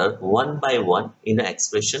order one by one in an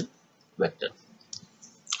expression vector.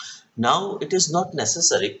 Now, it is not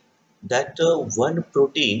necessary that one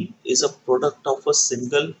protein is a product of a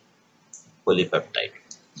single polypeptide.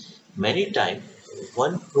 Many times,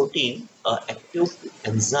 one protein, active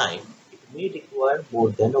enzyme, it may require more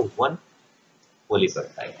than a one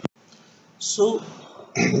polypeptide. So,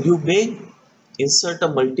 you may insert a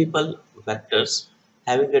multiple vectors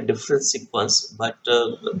having a different sequence, but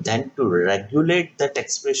then to regulate that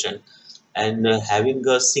expression and having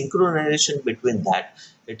a synchronization between that,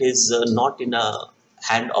 it is not in a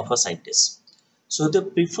hand of a scientist. So they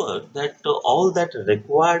prefer that all that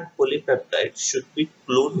required polypeptide should be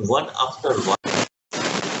cloned one after one.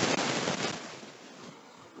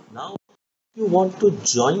 Now, if you want to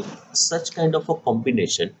join such kind of a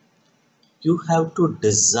combination, you have to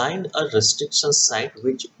design a restriction site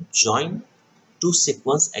which join two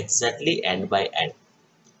sequence exactly end by end.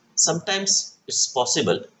 Sometimes it's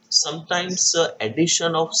possible. Sometimes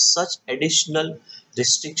addition of such additional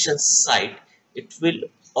restriction site, it will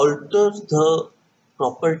alter the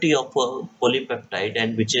property of a polypeptide,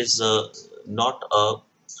 and which is not a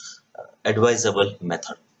advisable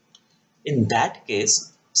method. In that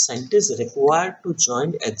case, scientists required to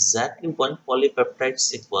join exactly one polypeptide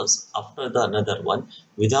sequence after the another one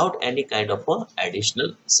without any kind of a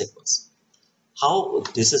additional sequence. How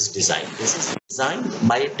this is designed? This is designed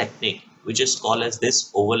by a technique which is called as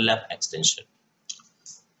this overlap extension.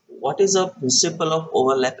 What is a principle of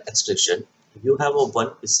overlap extension? You have a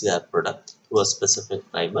one PCR product to a specific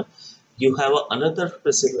primer. You have another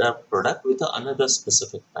PCR product with another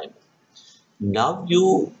specific primer. Now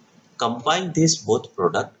you combine these both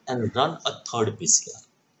product and run a third PCR.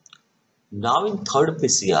 Now in third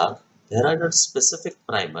PCR, there are a specific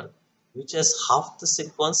primer which has half the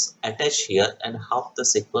sequence attached here and half the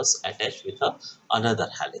sequence attached with another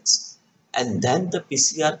helix. And then the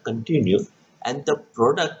PCR continue, and the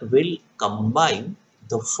product will combine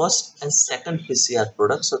the first and second PCR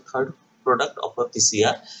product. So third product of a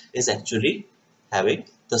PCR is actually having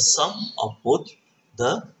the sum of both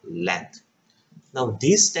the length. Now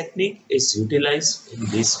this technique is utilized in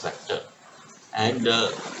this vector, and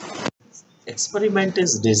experiment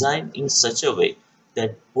is designed in such a way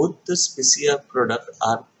that both the species product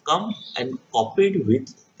are come and copied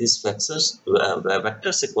with this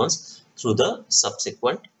vector sequence through the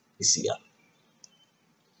subsequent PCR.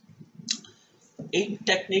 A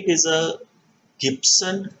technique is a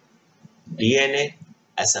Gibson DNA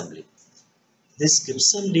assembly. This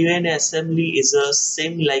Gibson DNA assembly is a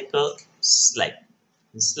same like a slide.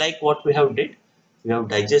 It's like what we have did. We have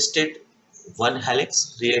digested one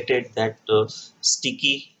helix, created that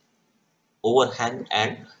sticky overhang,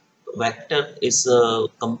 and vector is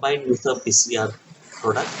combined with a PCR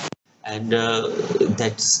product, and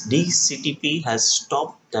that DCTP has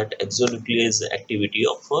stopped that exonuclease activity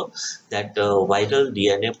of that viral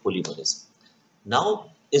DNA polymerase. Now,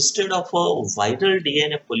 instead of a viral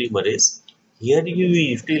DNA polymerase, here you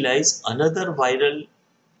utilize another viral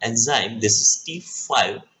enzyme. This is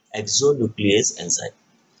T5 exonuclease enzyme.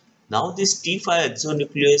 Now this T5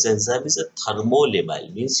 exonuclease enzyme is a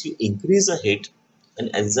thermolabile, means you increase the heat and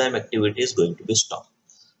enzyme activity is going to be stopped.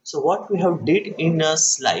 So what we have did in a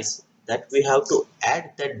slice, that we have to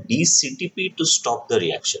add that DCTP to stop the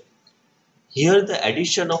reaction. Here the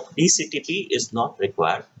addition of DCTP is not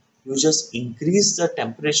required. You just increase the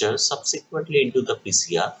temperature subsequently into the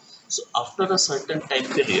PCR. So after a certain time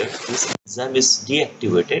period, this enzyme is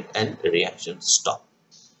deactivated and reaction stop.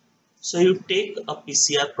 So you take a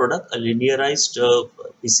PCR product, a linearized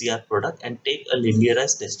PCR product, and take a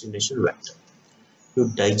linearized destination vector. You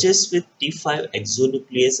digest with T5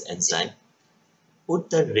 exonuclease enzyme, put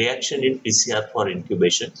the reaction in PCR for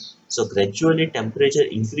incubation. So gradually temperature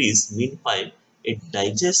increase, meanwhile it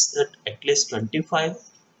digests at least 25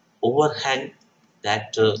 overhang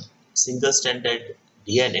that single stranded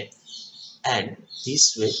DNA, and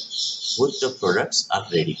this way both the products are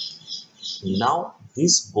ready. Now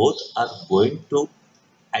these both are going to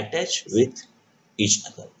attach with each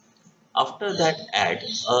other. After that, add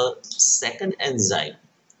a second enzyme,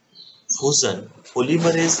 fusion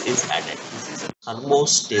polymerase is added. This is a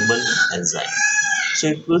thermostable enzyme. So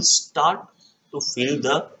it will start to fill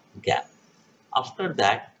the gap. After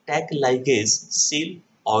that, tag ligase seal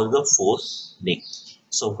all the four nick.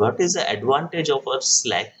 So what is the advantage of our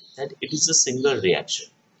SLAC? That it is a single reaction.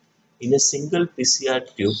 In a single PCR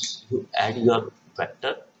tube, you add your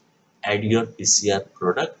vector, add your PCR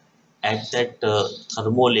product, add that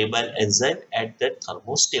thermolabile enzyme, add that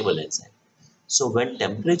thermostable enzyme. So when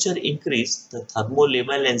temperature increase, the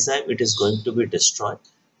thermolabile enzyme, it is going to be destroyed,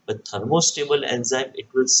 but thermostable enzyme, it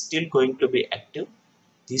will still going to be active.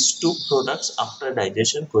 these two products after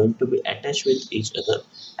digestion going to be attached with each other,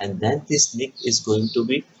 and then this nick is going to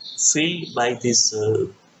be filled by this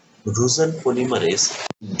Rusen polymerase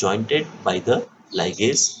jointed by the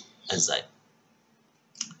ligase enzyme.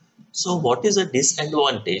 So what is a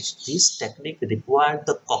disadvantage? This technique required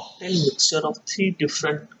the cocktail mixture of three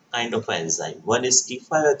different kind of enzyme. One is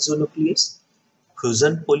T5-hexanuclease,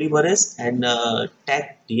 fusion polymerase, and Taq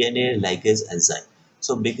DNA ligase enzyme.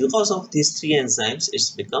 So because of these three enzymes, it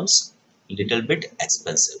becomes little bit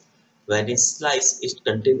expensive. When in slice, it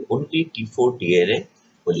contains only T4 DNA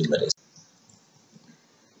polymerase.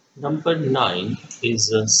 Number 9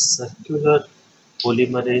 is a circular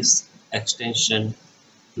polymerase extension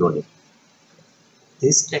cloning.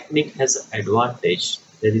 This technique has an advantage.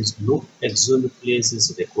 There is no exonuclease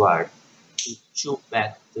is required to chew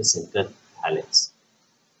back the single helix.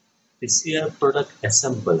 PCR product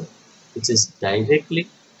assemble, which is directly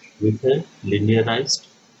with a linearized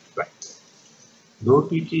vector. No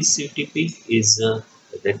TTCTP is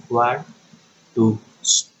required to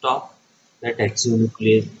stop that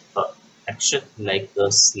exonuclease action like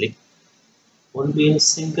a slip. Only a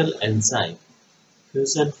single enzyme,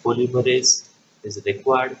 fusion polymerase, is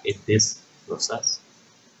required in this process.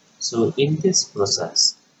 So in this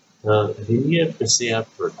process, the linear PCR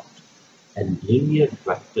product and linear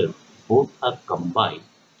vector both are combined,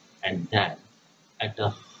 and then at a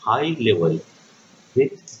high level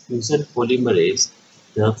with fusion polymerase,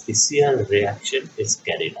 the PCR reaction is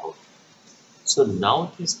carried out. So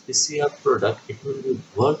now this PCR product, it will be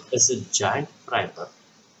work as a giant primer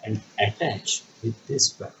and attach with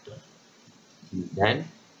this vector. Then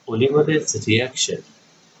polymerase reaction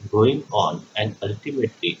going on, and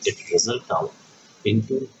ultimately it result out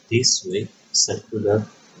into this way circular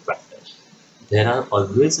vector. There are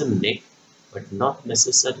always a neck, but not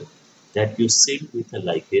necessary that you seal with a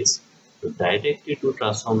ligase to directly do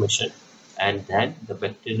transformation, and then the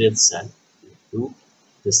bacterial cell will do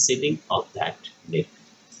the sealing of that neck.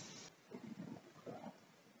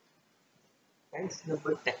 Next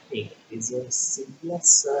number technique is a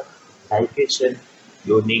seamless ligation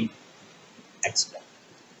cloning extract.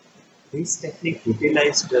 This technique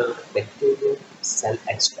utilized bacterial cell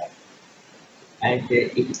extract and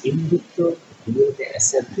in vitro DNA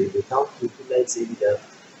assembly without utilizing the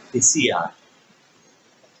PCR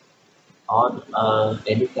or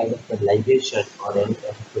any kind of a ligation or any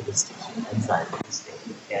kind of a distinction enzyme. This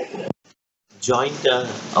technique can join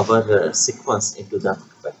our sequence into the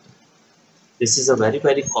vector. This is a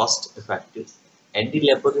very cost effective. Any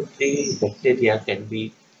laboratory bacteria can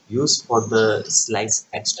be used for the slice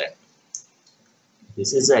extract.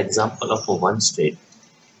 This is an example of a one strain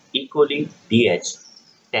E. coli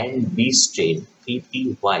DH10B strain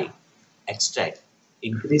PPY extract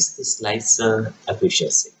increase the slicer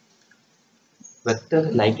efficiency. Vector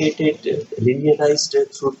ligated linearized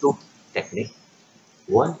through two technique.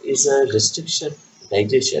 One is a restriction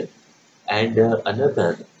digestion, and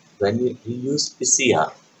another when we use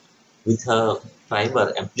PCR with a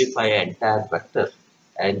primer amplify entire vector,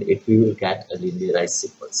 and it we will get a linearized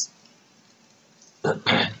sequence.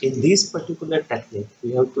 In this particular technique,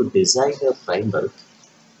 we have to design a primer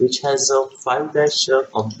which has a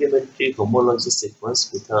 5' complementary homology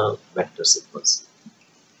sequence with a vector sequence.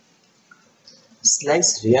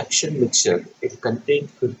 Slice reaction mixture, it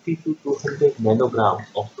contains 50 to 200 nanogram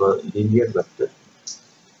of linear vector.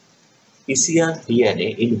 PCR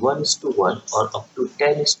DNA in 1:1 or up to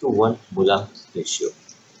 10:1 molar ratio.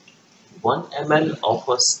 1 ml of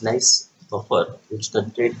a slice buffer which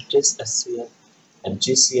contains trace HCl,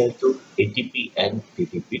 MgCl2, ATP and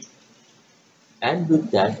TTP. And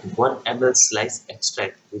with that 1 ml slice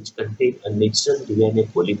extract which contains a natural DNA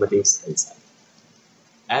polymerase enzyme.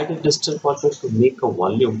 Add a distilled water to make a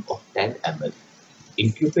volume of 10 ml.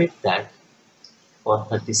 Incubate that for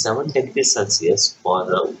 37 degrees Celsius for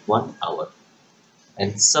 1 hour,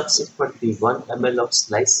 and subsequently 1 ml of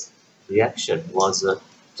slice reaction was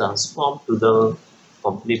transformed to the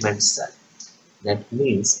complement cell. That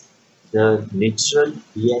means the natural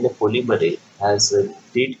DNA polymerase has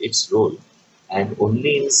did its role, and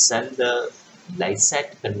only in cell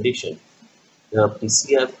lysate condition the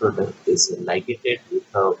PCR product is ligated with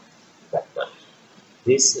a vector.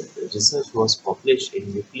 This research was published in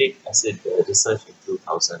Nucleic Acid Research in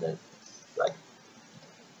 2012.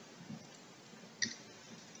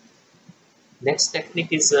 Next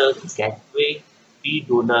technique is a gateway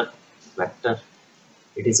p-donor vector.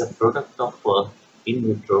 It is a product of in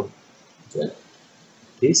vitro gel.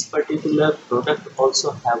 This particular product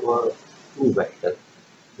also have a two vector.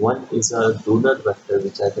 One is a donor vector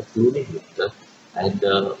which are the cloning vector, and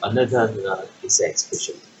another is the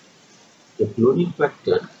expression. The cloning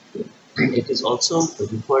vector, it is also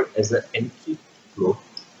referred as an entry flow.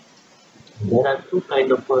 There are two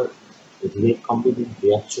kind of a recombinant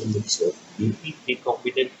reaction mixture, BP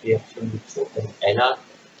recombinant reaction mixture and LR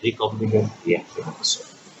recombinant reaction mixture.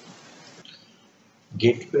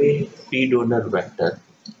 Gateway p-donor vector.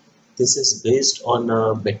 This is based on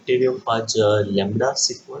bacteriophage lambda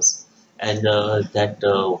sequence and that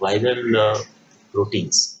viral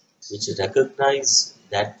proteins which recognize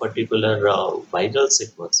that particular viral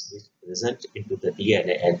sequence which present into the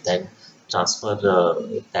DNA and then transfer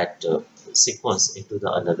that sequence into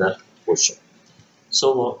the another portion.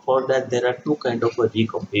 So for that there are two kind of a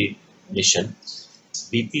recombination,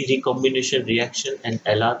 BP recombination reaction and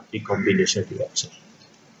LR recombination reaction.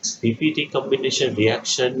 PP recombination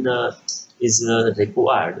reaction is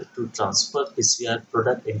required to transfer PCR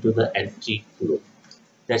product into the entry flow.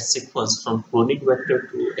 That sequence from cloning vector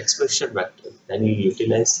to expression vector. Then you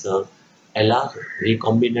utilize the LR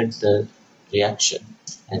recombinant reaction,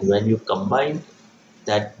 and when you combine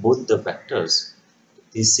that both the vectors,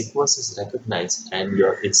 this sequence is recognized and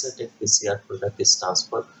your inserted PCR product is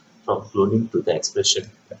transferred from cloning to the expression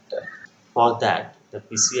vector. For that, the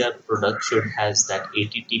PCR product should has that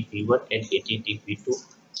ATTP1 and ATTP2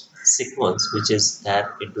 sequence which is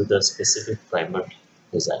there into the specific primer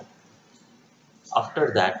design.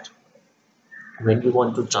 After that, when you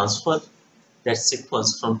want to transfer that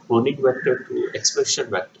sequence from cloning vector to expression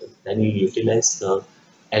vector, then you utilize the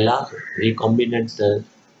LR recombinant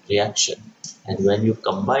reaction, and when you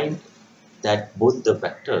combine that both the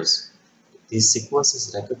vectors, this sequence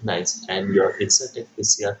is recognized and your inserted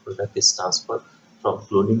PCR product is transferred from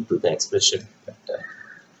cloning to the expression vector.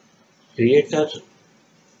 Creator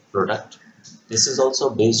product. This is also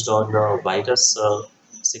based on virus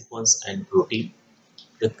sequence and protein.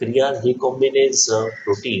 The Kriya recombinase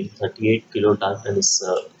protein 38 kilodalton is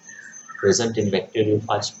present in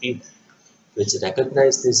bacteriophage P, which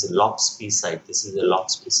recognize this LOX-P site. This is a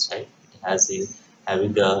LOX-P site. It has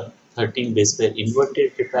having a 13 base pair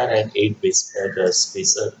inverted repair and 8 base pair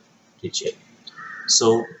spacer region.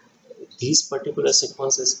 So these particular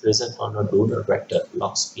sequences present on a donor vector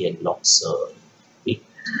LOX-P and LOX-P.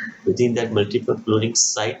 Within that multiple cloning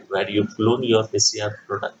site where you clone your PCR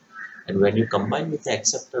product, and when you combine with the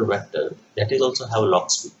acceptor vector, that is also have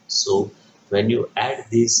LOX-P. So when you add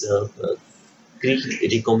this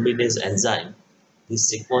recombinase enzyme, this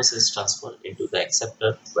sequence is transferred into the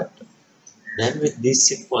acceptor vector. Then with this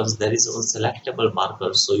sequence, there is a selectable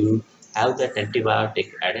marker, so you have that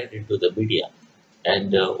antibiotic added into the media,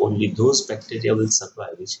 and only those bacteria will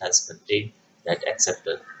survive which has contained that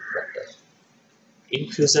acceptor vector.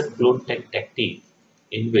 Infusion clone technique,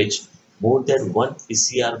 in which more than one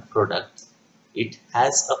PCR product, it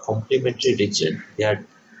has a complementary region. They are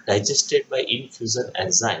digested by infusion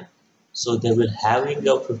enzyme, so they will having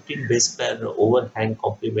a 15 base pair overhang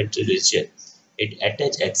complementary region. It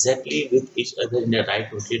attach exactly with each other in a right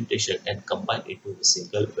orientation and combine into a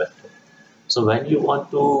single vector. So when you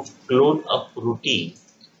want to clone a protein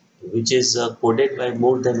which is coded by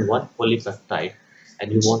more than one polypeptide,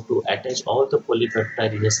 and you want to attach all the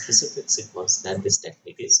polypeptide in a specific sequence, then this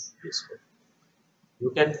technique is useful. You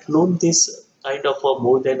can clone this kind of a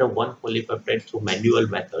more than a one polypeptide through manual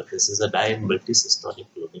method. This is a di and multisystolic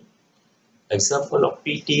cloning. Example of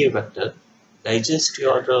PTA vector: digest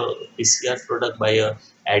your PCR product by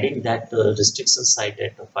adding that restriction site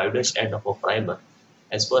at the 5' end of a primer,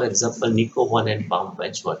 as for example Nico 1 and BAM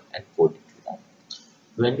H1, and code it to that.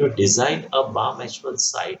 When you design a BAM H1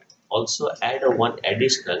 site, also add a one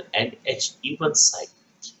additional NHE1 site.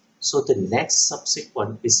 So the next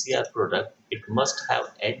subsequent PCR product, it must have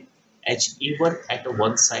NHE1 at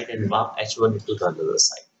one side and BAM H1 into the another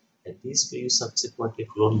side. And this way you subsequently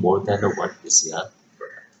clone more than a one PCR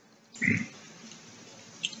product.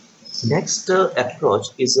 Next approach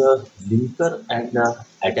is a linker and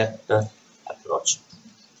adapter approach.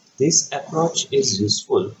 This approach is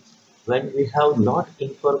useful when we have not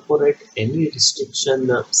incorporated any restriction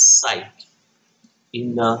site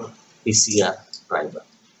in a PCR primer.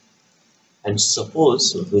 And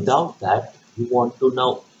suppose without that you want to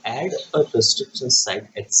now add a restriction site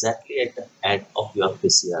exactly at the end of your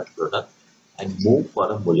PCR product and move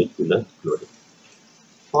for a molecular cloning.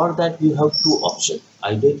 For that you have two options: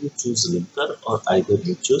 either you choose linker or either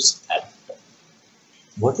you choose adapter.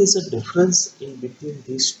 What is the difference in between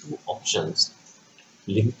these two options?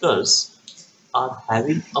 Linkers are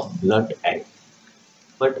having a blunt end,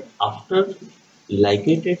 but after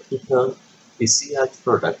ligated with a PCR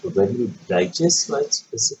product, when you digest one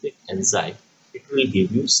specific enzyme, it will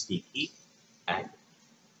give you sticky end.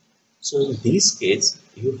 So in this case,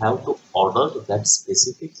 you have to order that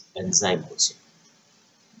specific enzyme also.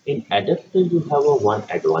 In adapter, you have a one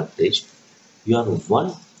advantage. Your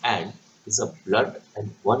one end is a blood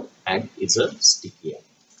and one end is a sticky end.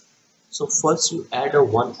 So first you add a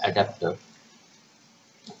one adapter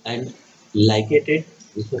and ligate it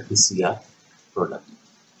with a PCR product.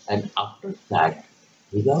 And after that,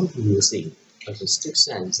 without using a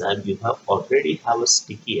restriction enzyme, you have already have a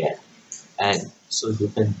sticky end, and so you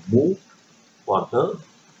can move for the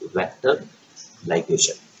vector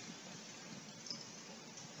ligation.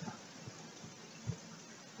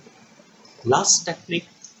 Last technique,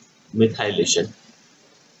 methylation.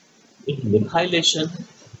 In methylation,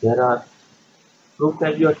 there are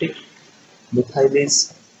prokaryotic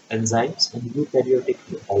methylase enzymes and eukaryotic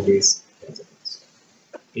methylase enzymes.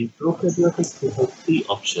 In prokaryotic, we have three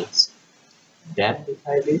options: DAM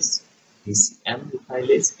methylase, DCM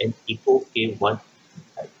methylase, and ECO-K1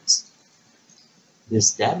 methylase.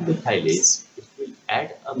 This DAM methylase, it will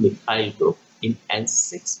add a methyl group in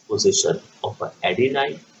N6 position of an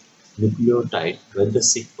adenine nucleotide when the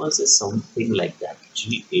sequence is something like that,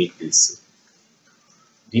 G8DC.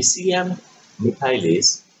 DCM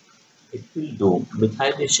methylase, it will do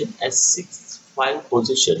methylation at 6'5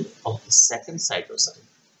 position of the second cytosine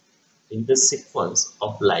in the sequence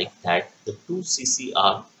of like that the two CC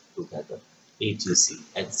are together, AGC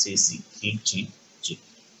and CC3GG.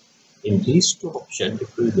 In these two options,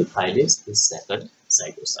 it will methylase the second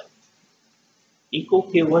cytosine.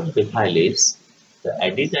 ECO-K1 methylase the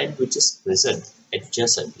adenine which is present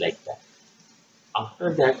adjacent like that.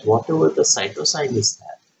 After that, whatever the cytosine is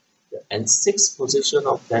there, the N6 position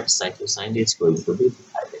of that cytosine is going to be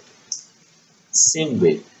methylated. Same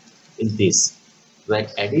way in this, when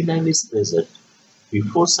adenine is present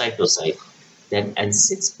before cytosine, then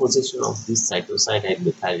N6 position of this cytosine and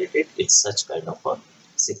methylated in such kind of a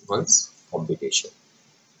sequence combination.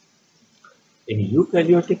 In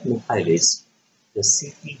eukaryotic methylase, the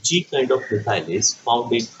CpG kind of methylase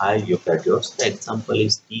found in higher eukaryotes, the example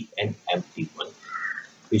is DNMT1,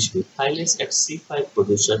 which methylase at C5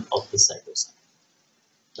 position of the cytosine.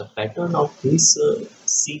 The pattern of these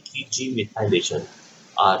CpG methylation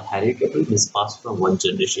are heritable, means passed from one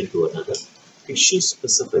generation to another. Tissue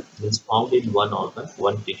specific, means found in one organ,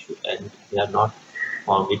 one tissue, and they are not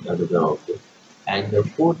found in another organ.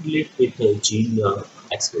 And correlate with gene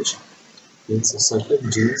expression. Means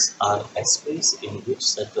certain genes are expressed in which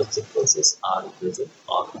certain sequences are present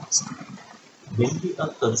or absent. Mainly a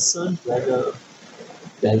concern when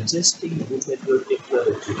digesting eukaryotic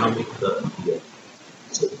genomic DNA.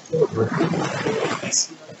 So if you are working with a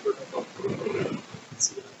PCR product of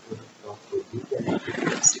PCR product of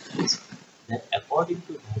eukaryotic sequence, then according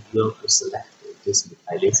to that you have to select this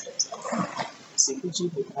methylase enzyme. CpG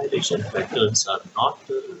methylation patterns are not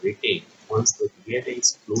retained once the DNA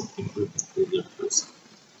is flowed into the bacterial process.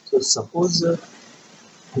 So suppose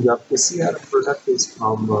your PCR product is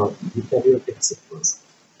from eukaryotic sequence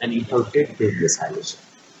and you have did the methylation.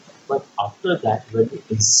 But after that, when you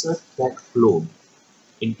insert that clone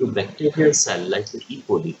into bacterial cell like the E.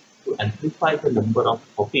 coli to amplify the number of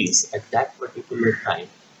copies at that particular time,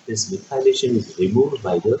 this methylation is removed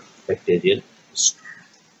by the bacterial host.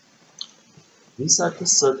 These are the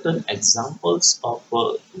certain examples of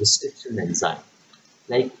restriction enzyme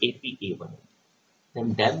like APA1.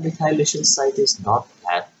 Then DAM methylation site is not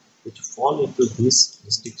there, which fall into this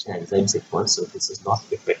restriction enzyme sequence, so this is not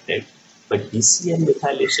affected. But DCM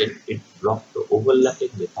methylation, it blocked the overlapping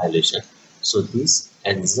methylation. So this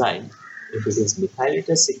enzyme, if it is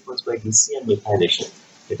methylated sequence by DCM methylation,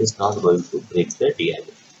 it is not going to break the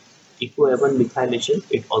DNA. ECO-A1 methylation,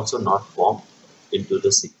 it also not formed into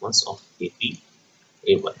the sequence of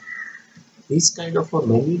APA1. These kind of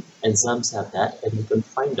many enzymes have that, and you can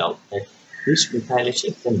find out that which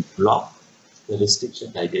methylation can block the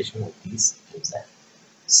restriction digestion of these enzymes.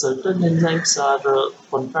 Certain enzymes are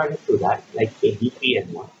contrary to that, like the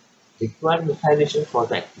DPN1, require methylation for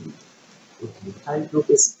the activity. If methyl group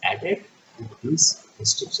is added to this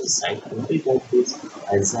restriction site, only that this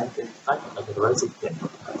enzyme can cut, otherwise it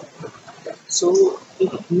cannot cut. So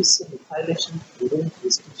if this methylation prevent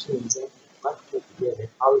restriction enzyme cut the DNA,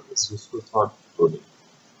 how it is useful for cloning?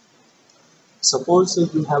 Suppose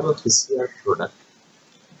if you have a PCR product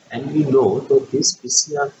and we know that this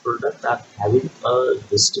PCR product are having a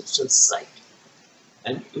restriction site,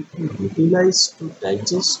 and if you utilize to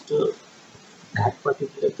digest that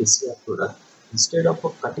particular PCR product, instead of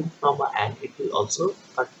cutting from an end, it will also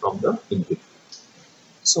cut from the in between.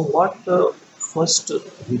 So what first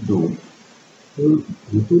we do, we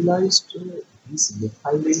utilize this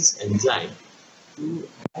methylase enzyme to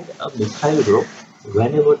add a methyl group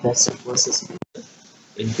whenever that sequence is present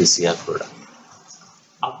in PCR product.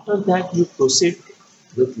 After that, you proceed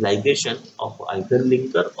with ligation of either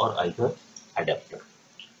linker or either adapter.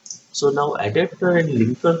 So now adapter and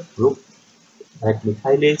linker group that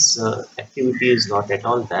methylase activity is not at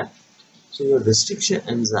all that. So your restriction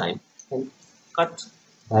enzyme can cut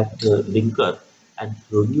that linker and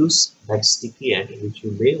produce that sticky end which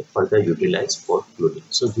you may further utilize for cloning.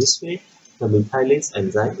 So this way the methylase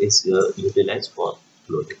enzyme is utilized for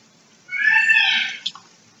cloning.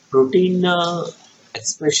 Protein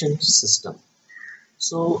expression system.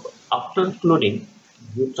 So after cloning,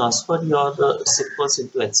 you transfer your sequence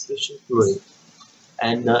into expression cloning,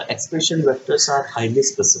 and expression vectors are highly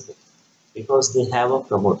specific because they have a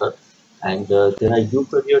promoter, and there are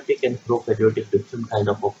eukaryotic and prokaryotic different kind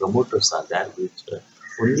of promoters are there which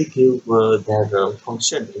only give their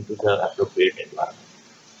function into the appropriate environment.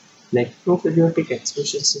 Like prokaryotic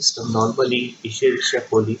expression system, normally Escherichia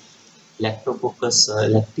coli, Lactococcus,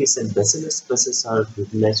 lactis, and Bacillus species are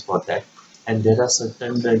utilized for that. And there are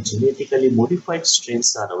certain genetically modified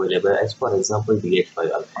strains are available, as for example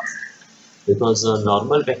DH5 alpha, because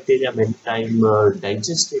normal bacteria many time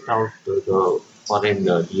digest it out the foreign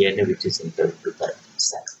DNA which is entered into that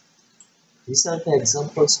cell. These are the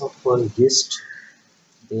examples of yeast.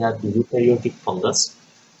 They are the eukaryotic fungus.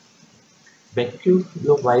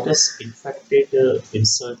 Bacterovirus infected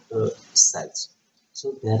insert cells.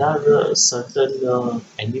 So there are certain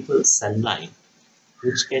animal cell line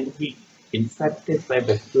which can be infected by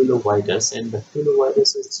bacterovirus, and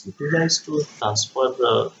bacterovirus is utilized to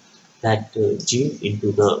transfer that gene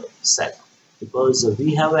into the cell, because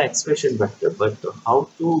we have an expression vector, but how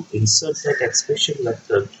to insert that expression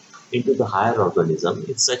vector into the higher organism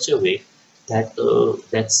in such a way that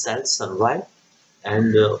that cell survive,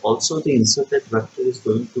 and also the inserted vector is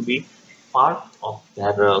going to be part of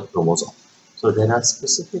their chromosome. So there are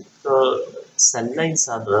specific cell lines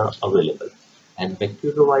are available, and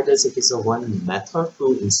bacterovirus it is a one method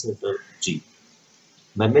to insert a gene.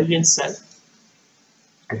 Mammalian cell,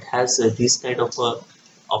 it has these kind of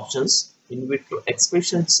options. In vitro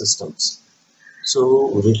expression systems.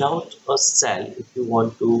 So without a cell, if you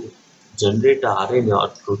want to generate a RNA or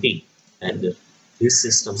protein, and these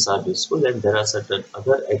systems are useful, and there are certain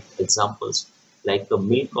other examples like the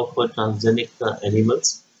milk of transgenic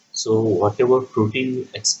animals. So whatever protein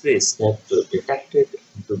expressed that detected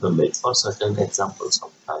into the milk, or certain examples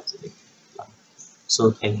of transgenic plant.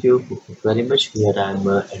 So thank you very much. Here I am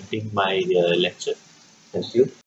ending my lecture. Thank you.